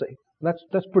bucket, you see.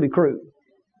 That's pretty crude.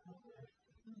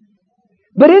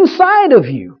 But inside of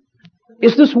you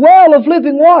is this well of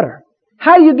living water.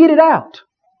 How do you get it out?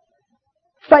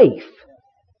 Faith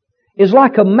is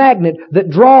like a magnet that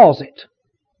draws it.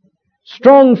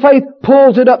 Strong faith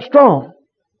pulls it up strong.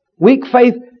 Weak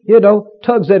faith,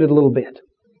 tugs at it a little bit.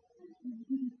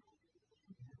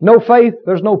 No faith,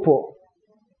 there's no pull.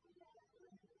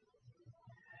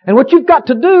 And what you've got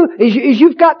to do is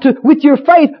you've got to, with your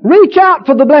faith, reach out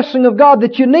for the blessing of God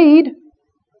that you need.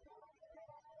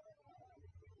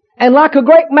 And like a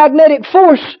great magnetic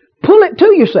force, pull it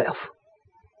to yourself.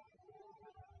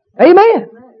 Amen.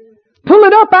 Pull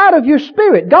it up out of your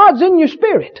spirit. God's in your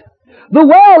spirit. The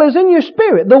well is in your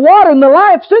spirit. The water and the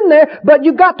life's in there, but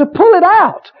you've got to pull it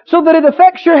out so that it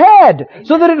affects your head,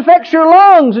 so that it affects your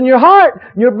lungs and your heart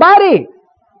and your body.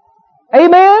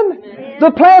 Amen?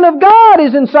 The plan of God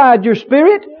is inside your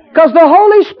spirit because the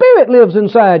Holy Spirit lives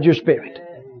inside your spirit.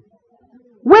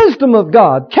 Wisdom of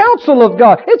God, counsel of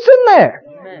God, it's in there.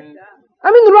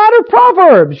 I mean, the writer of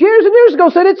Proverbs years and years ago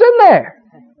said it's in there.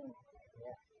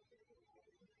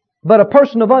 But a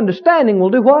person of understanding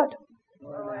will do what?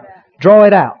 Draw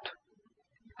it out.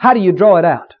 How do you draw it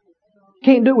out?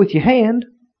 Can't do it with your hand.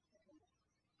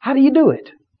 How do you do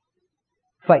it?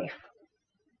 Faith.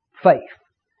 Faith.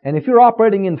 And if you're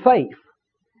operating in faith,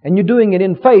 and you're doing it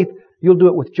in faith, you'll do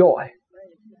it with joy.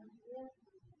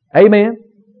 Amen?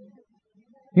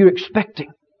 You're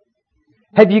expecting.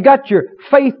 Have you got your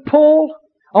faith pulled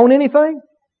on anything?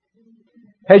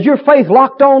 Has your faith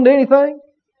locked on to anything?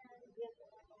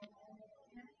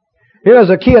 Here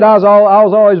as a kid, I was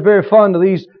always very fond of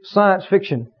these science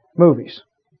fiction movies.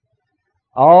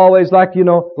 I always like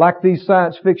these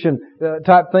science fiction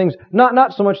type things.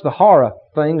 Not so much the horror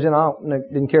things, and I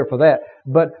didn't care for that.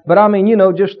 But I mean,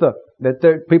 just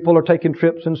that people are taking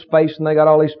trips in space and they got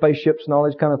all these spaceships and all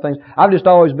these kind of things. I've just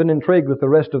always been intrigued with the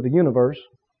rest of the universe.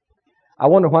 I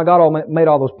wonder why God made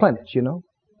all those planets,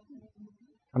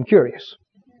 I'm curious.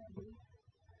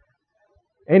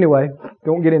 Anyway,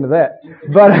 don't get into that.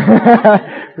 But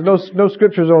there's no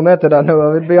scriptures on that I know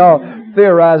of. It'd be all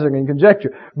theorizing and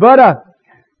conjecture. But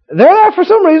they're there for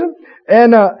some reason,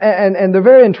 and they're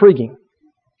very intriguing.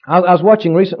 I was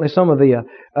watching recently some of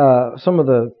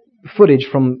the footage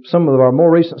from some of our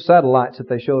more recent satellites that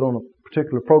they showed on a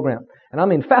particular program, and I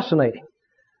mean fascinating.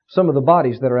 Some of the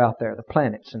bodies that are out there, the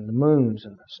planets and the moons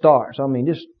and the stars. I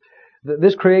mean,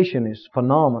 this creation is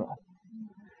phenomenal.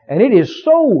 And it is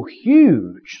so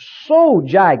huge, so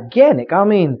gigantic. I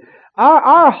mean,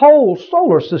 our whole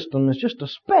solar system is just a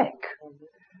speck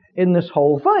in this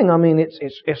whole thing. I mean, it's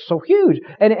so huge.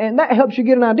 And that helps you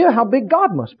get an idea how big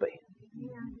God must be.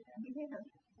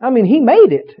 I mean, He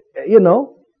made it,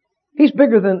 He's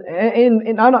bigger than,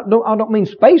 and I don't mean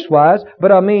space-wise,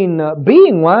 but I mean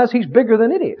being-wise, He's bigger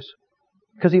than it is.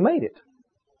 Because He made it.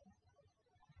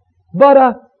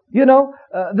 But,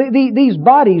 these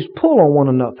bodies pull on one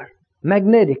another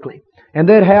magnetically. And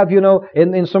they'd have,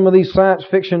 in some of these science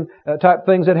fiction type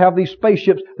things, they'd have these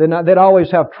spaceships, they'd always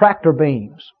have tractor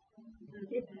beams.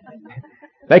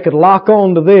 They could lock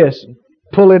on to this and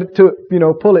pull it to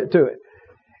it.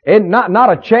 And not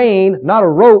a chain, not a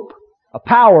rope, a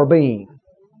power beam.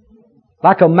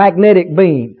 Like a magnetic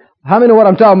beam. How many know what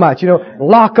I'm talking about? You know,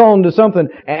 lock on to something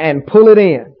and pull it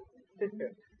in.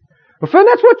 Well, friend,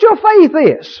 that's what your faith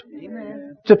is.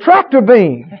 It's a tractor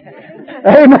beam.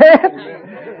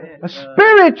 Amen. A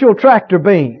spiritual tractor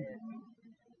beam.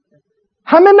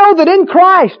 How many know that in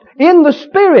Christ, in the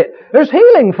Spirit, there's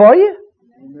healing for you?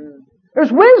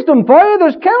 There's wisdom for you.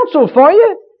 There's counsel for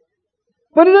you.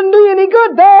 But it doesn't do you any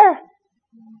good there.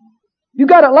 You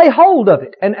got to lay hold of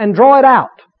it and draw it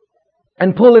out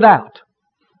and pull it out.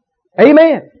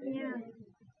 Amen.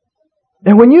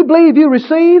 And when you believe you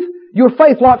receive, your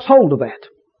faith locks hold of that.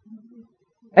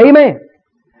 Amen.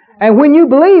 And when you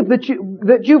believe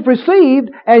that you've received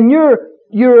and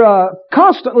you're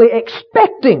constantly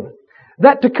expecting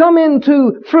that to come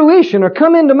into fruition or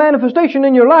come into manifestation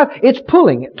in your life, it's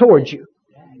pulling it towards you.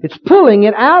 It's pulling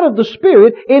it out of the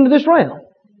Spirit into this realm.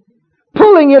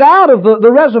 Pulling it out of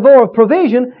the reservoir of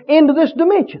provision into this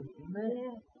dimension.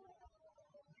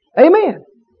 Amen.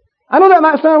 I know that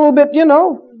might sound a little bit, you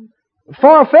know,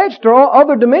 far-fetched or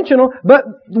other dimensional, but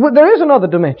there is another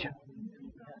dimension.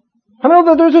 I know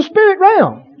that there's a spirit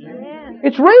realm.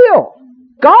 It's real.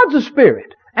 God's a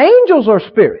spirit. Angels are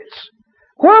spirits.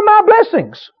 Where are my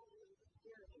blessings?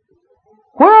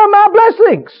 Where are my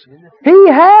blessings? He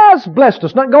has blessed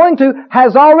us, not going to,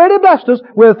 has already blessed us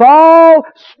with all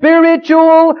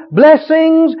spiritual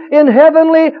blessings in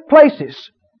heavenly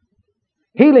places.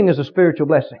 Healing is a spiritual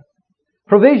blessing.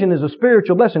 Provision is a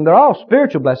spiritual blessing. They're all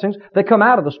spiritual blessings. They come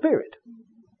out of the Spirit.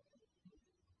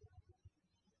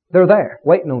 They're there,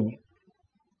 waiting on you.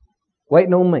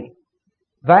 Waiting on me.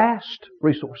 Vast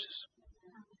resources.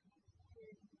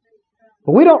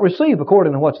 But we don't receive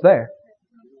according to what's there.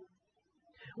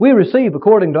 We receive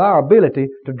according to our ability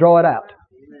to draw it out.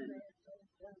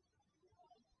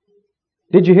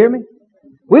 Did you hear me?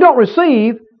 We don't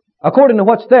receive according to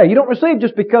what's there. You don't receive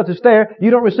just because it's there.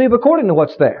 You don't receive according to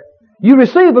what's there. You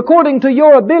receive according to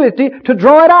your ability to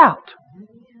draw it out.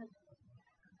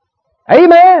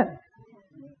 Amen.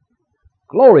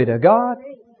 Glory to God.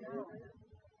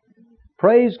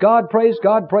 Praise God, praise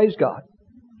God, praise God.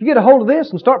 You get a hold of this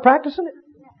and start practicing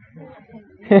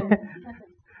it,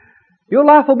 your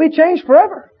life will be changed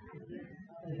forever.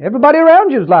 Everybody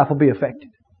around you's life will be affected.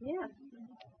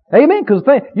 Amen. Because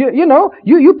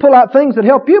you pull out things that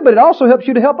help you, but it also helps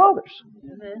you to help others.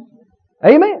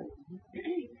 Amen.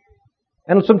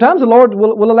 And sometimes the Lord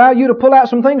will allow you to pull out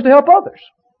some things to help others.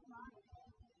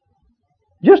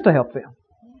 Just to help them.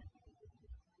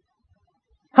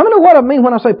 How many know what I mean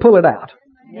when I say pull it out?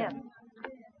 Yeah.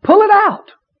 Pull it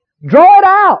out. Draw it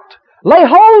out. Lay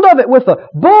hold of it with a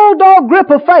bulldog grip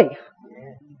of faith.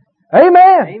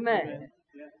 Amen. Amen.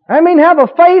 I mean, have a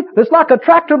faith that's like a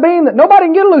tractor beam that nobody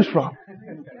can get loose from.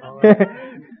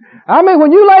 I mean,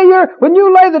 when you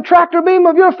lay the tractor beam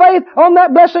of your faith on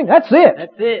that blessing, that's it.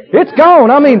 That's it. It's gone.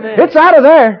 I mean, it's out of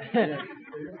there.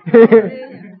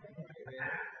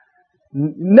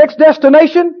 Next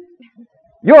destination,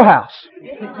 your house.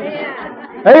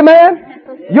 Amen.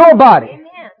 Your body.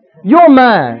 Your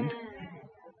mind.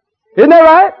 Isn't that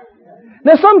right?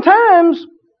 Now sometimes,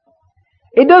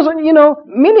 it doesn't,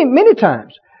 many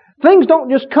times, things don't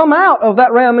just come out of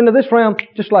that realm into this realm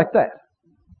just like that.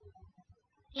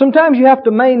 Sometimes you have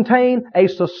to maintain a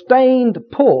sustained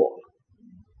pull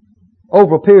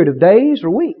over a period of days or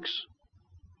weeks.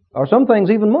 Or some things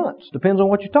even months. Depends on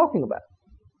what you're talking about.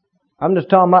 I'm just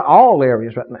talking about all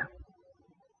areas right now.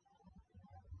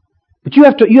 But you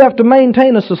have to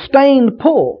maintain a sustained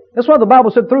pull. That's why the Bible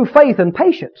said through faith and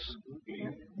patience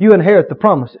you inherit the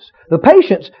promises. The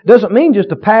patience doesn't mean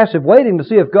just a passive waiting to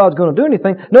see if God's going to do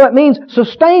anything. No, it means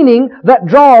sustaining that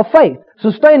draw of faith.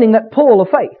 Sustaining that pull of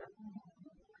faith.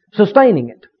 Sustaining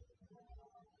it.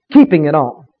 Keeping it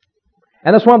on.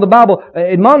 And that's why the Bible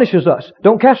admonishes us.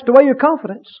 Don't cast away your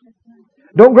confidence.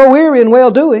 Don't grow weary in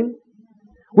well-doing.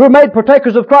 We're made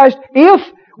partakers of Christ if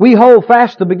we hold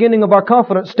fast the beginning of our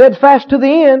confidence, steadfast to the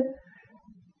end.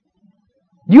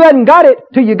 You hadn't got it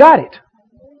till you got it.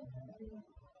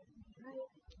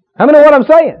 How many know what I'm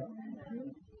saying?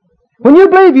 When you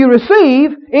believe you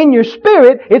receive in your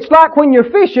spirit, it's like when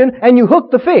you're fishing and you hook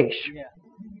the fish.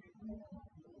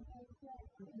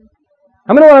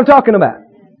 How many know what I'm talking about?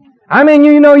 I mean,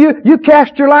 you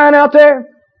cast your line out there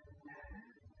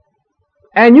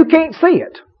and you can't see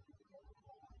it.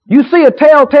 You see a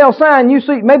telltale sign. You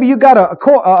see, maybe you got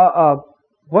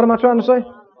what am I trying to say?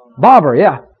 Bobber,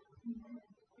 yeah.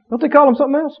 Don't they call them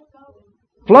something else?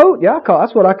 Float? Yeah,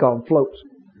 that's what I call them, floats.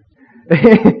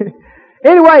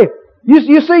 Anyway,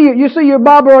 you see your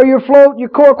bobber or your float, your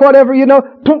cork, whatever,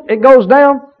 it goes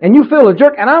down and you feel a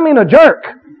jerk, and I mean a jerk.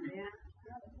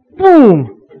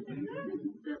 Boom.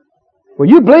 Well,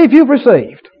 you believe you've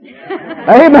received.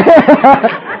 Amen.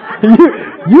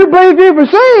 you believe you've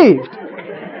received.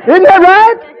 Isn't that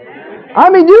right? I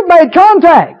mean, you've made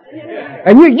contact.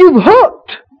 And you've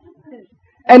hooked.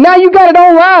 And now you got it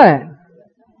online.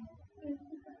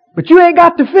 But you ain't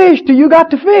got to fish till you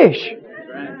got to fish.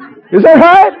 Is that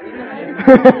right?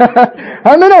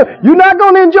 I mean, no, you're not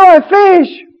going to enjoy a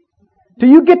fish till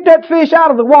you get that fish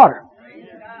out of the water.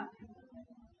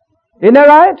 Isn't that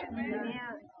right?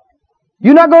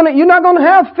 You're not going to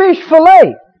have fish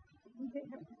fillet,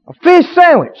 a fish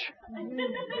sandwich,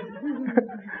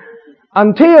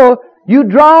 until you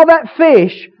draw that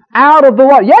fish out of the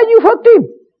water. Yeah, you've hooked him,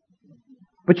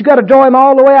 but you got to draw him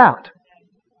all the way out.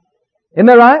 Isn't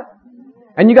that right?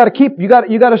 And you got to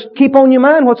keep on your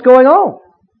mind what's going on.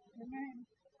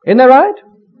 Isn't that right?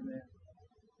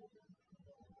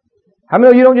 How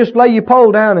many of you don't just lay your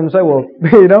pole down and say, well,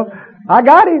 I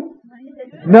got him.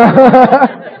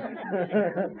 No.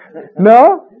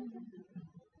 No.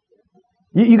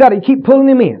 You got to keep pulling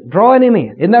him in, drawing him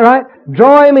in. Isn't that right?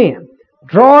 Draw him in.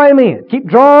 Draw him in. Keep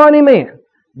drawing him in.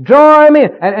 Draw him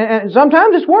in. And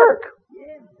sometimes it's work.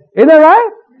 Isn't that right?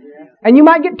 And you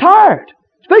might get tired.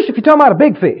 Especially if you're talking about a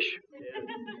big fish.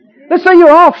 Let's say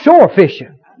you're offshore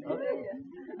fishing.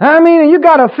 I mean, you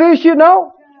got a fish, you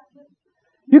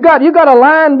got a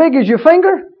line big as your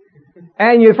finger,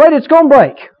 and you're afraid it's going to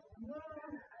break.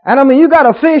 And I mean, you got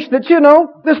a fish that's,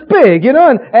 this big,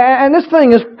 and this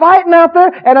thing is fighting out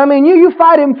there, and I mean, you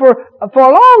fight him for a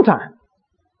long time.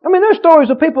 I mean, there's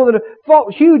stories of people that have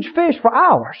fought huge fish for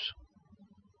hours.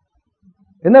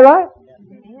 Isn't that right?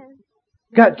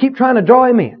 Got keep trying to draw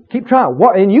him in. Keep trying.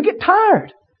 And you get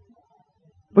tired.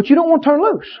 But you don't want to turn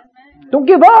loose. Don't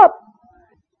give up.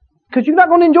 Because you're not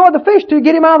going to enjoy the fish till you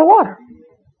get him out of the water.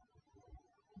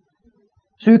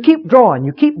 So you keep drawing.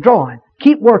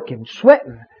 Keep working,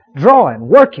 sweating, drawing,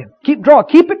 working. Keep drawing.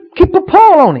 Keep the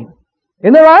pull on him.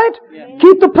 Isn't that right? Yeah.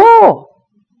 Keep the pull.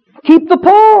 Keep the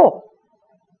pull.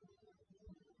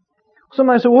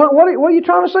 Somebody said, what are you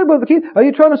trying to say, Brother Keith? Are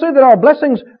you trying to say that our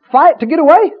blessings fight to get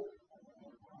away?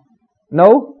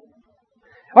 No.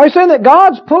 Are you saying that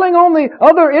God's pulling on the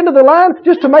other end of the line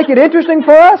just to make it interesting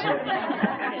for us?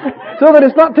 So that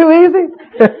it's not too easy?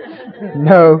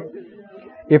 No.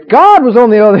 If God was on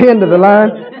the other end of the line,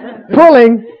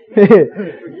 pulling,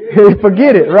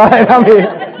 forget it, right? I mean,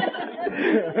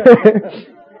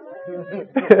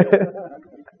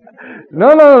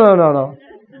 no.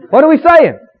 What are we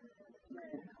saying?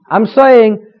 I'm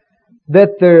saying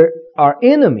that there are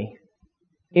enemy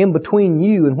in between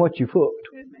you and what you've hooked.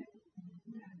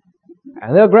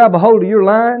 And they'll grab a hold of your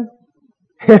line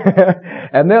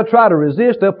and they'll try to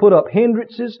resist. They'll put up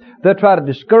hindrances. They'll try to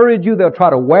discourage you. They'll try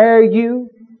to wear you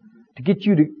to get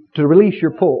you to release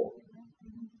your pull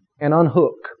and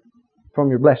unhook from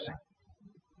your blessing.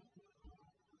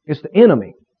 It's the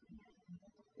enemy.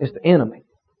 It's the enemy.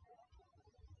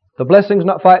 The blessing's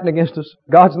not fighting against us.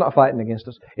 God's not fighting against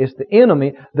us. It's the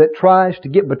enemy that tries to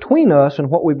get between us and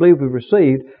what we believe we've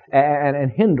received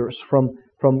and hinder us from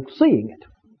seeing it.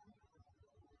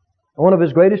 One of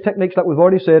his greatest techniques, like we've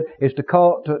already said, is to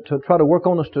try to work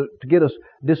on us to get us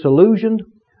disillusioned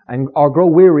or grow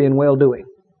weary in well-doing.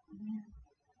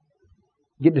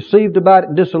 Get deceived about it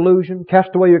and disillusioned,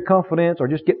 cast away your confidence, or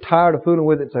just get tired of fooling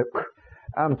with it and say,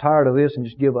 I'm tired of this, and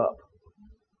just give up.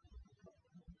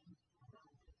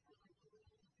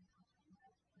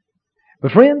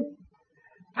 But friend,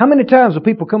 how many times have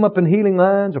people come up in healing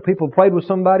lines, or people prayed with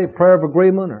somebody, prayer of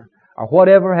agreement, or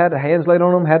whatever, had their hands laid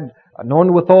on them, had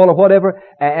anointed with oil or whatever,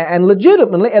 and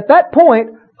legitimately at that point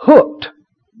hooked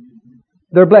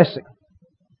their blessing.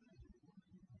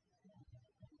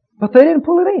 But they didn't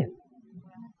pull it in.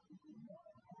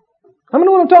 How many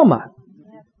know what I'm talking about?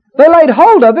 They laid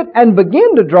hold of it and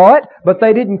began to draw it, but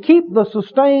they didn't keep the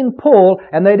sustained pull,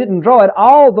 and they didn't draw it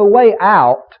all the way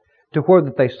out to where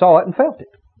that they saw it and felt it.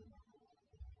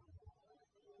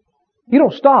 You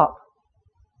don't stop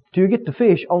till you get the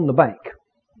fish on the bank.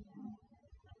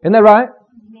 Isn't that right?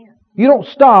 You don't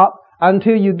stop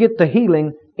until you get the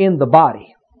healing in the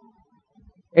body.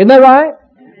 Isn't that right?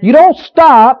 You don't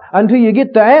stop until you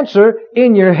get the answer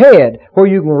in your head where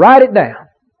you can write it down.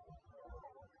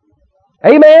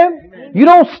 Amen? You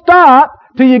don't stop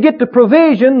till you get the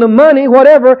provision, the money,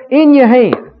 whatever, in your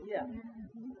hand.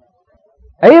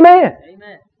 Amen.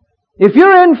 If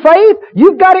you're in faith,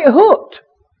 you've got it hooked.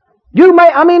 You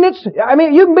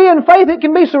can be in faith, it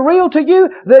can be surreal to you.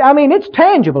 It's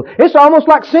tangible. It's almost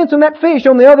like sensing that fish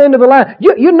on the other end of the line.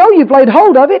 You know you've laid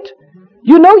hold of it.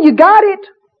 You know you got it,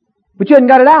 but you haven't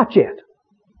got it out yet.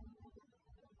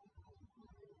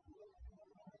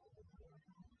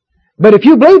 But if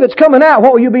you believe it's coming out,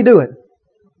 what will you be doing?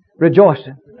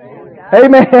 Rejoicing.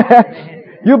 Amen.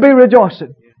 You'll be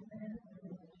rejoicing.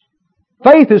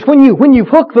 Faith is when you've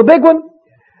hooked the big one,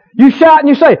 you shout and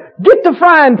you say, "Get the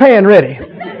frying pan ready."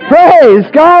 Praise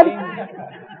God.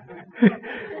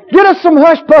 Get us some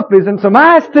hush puppies and some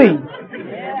iced tea.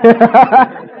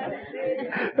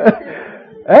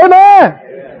 Amen.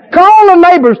 Call the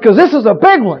neighbors because this is a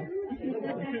big one.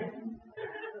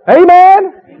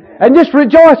 Amen. And just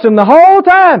rejoicing the whole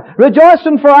time.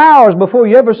 Rejoicing for hours before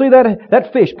you ever see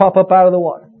that fish pop up out of the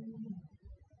water.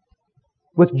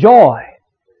 With joy,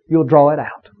 you'll draw it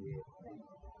out.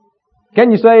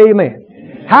 Can you say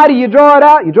amen? How do you draw it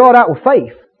out? You draw it out with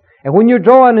faith. And when you're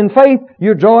drawing in faith,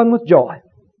 you're drawing with joy.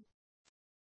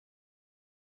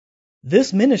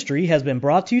 This ministry has been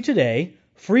brought to you today,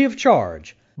 free of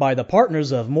charge, by the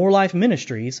partners of More Life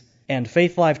Ministries and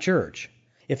Faith Life Church.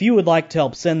 If you would like to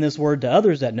help send this word to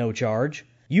others at no charge,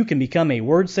 you can become a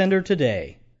word sender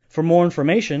today. For more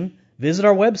information, visit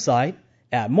our website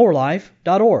at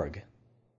morelife.org.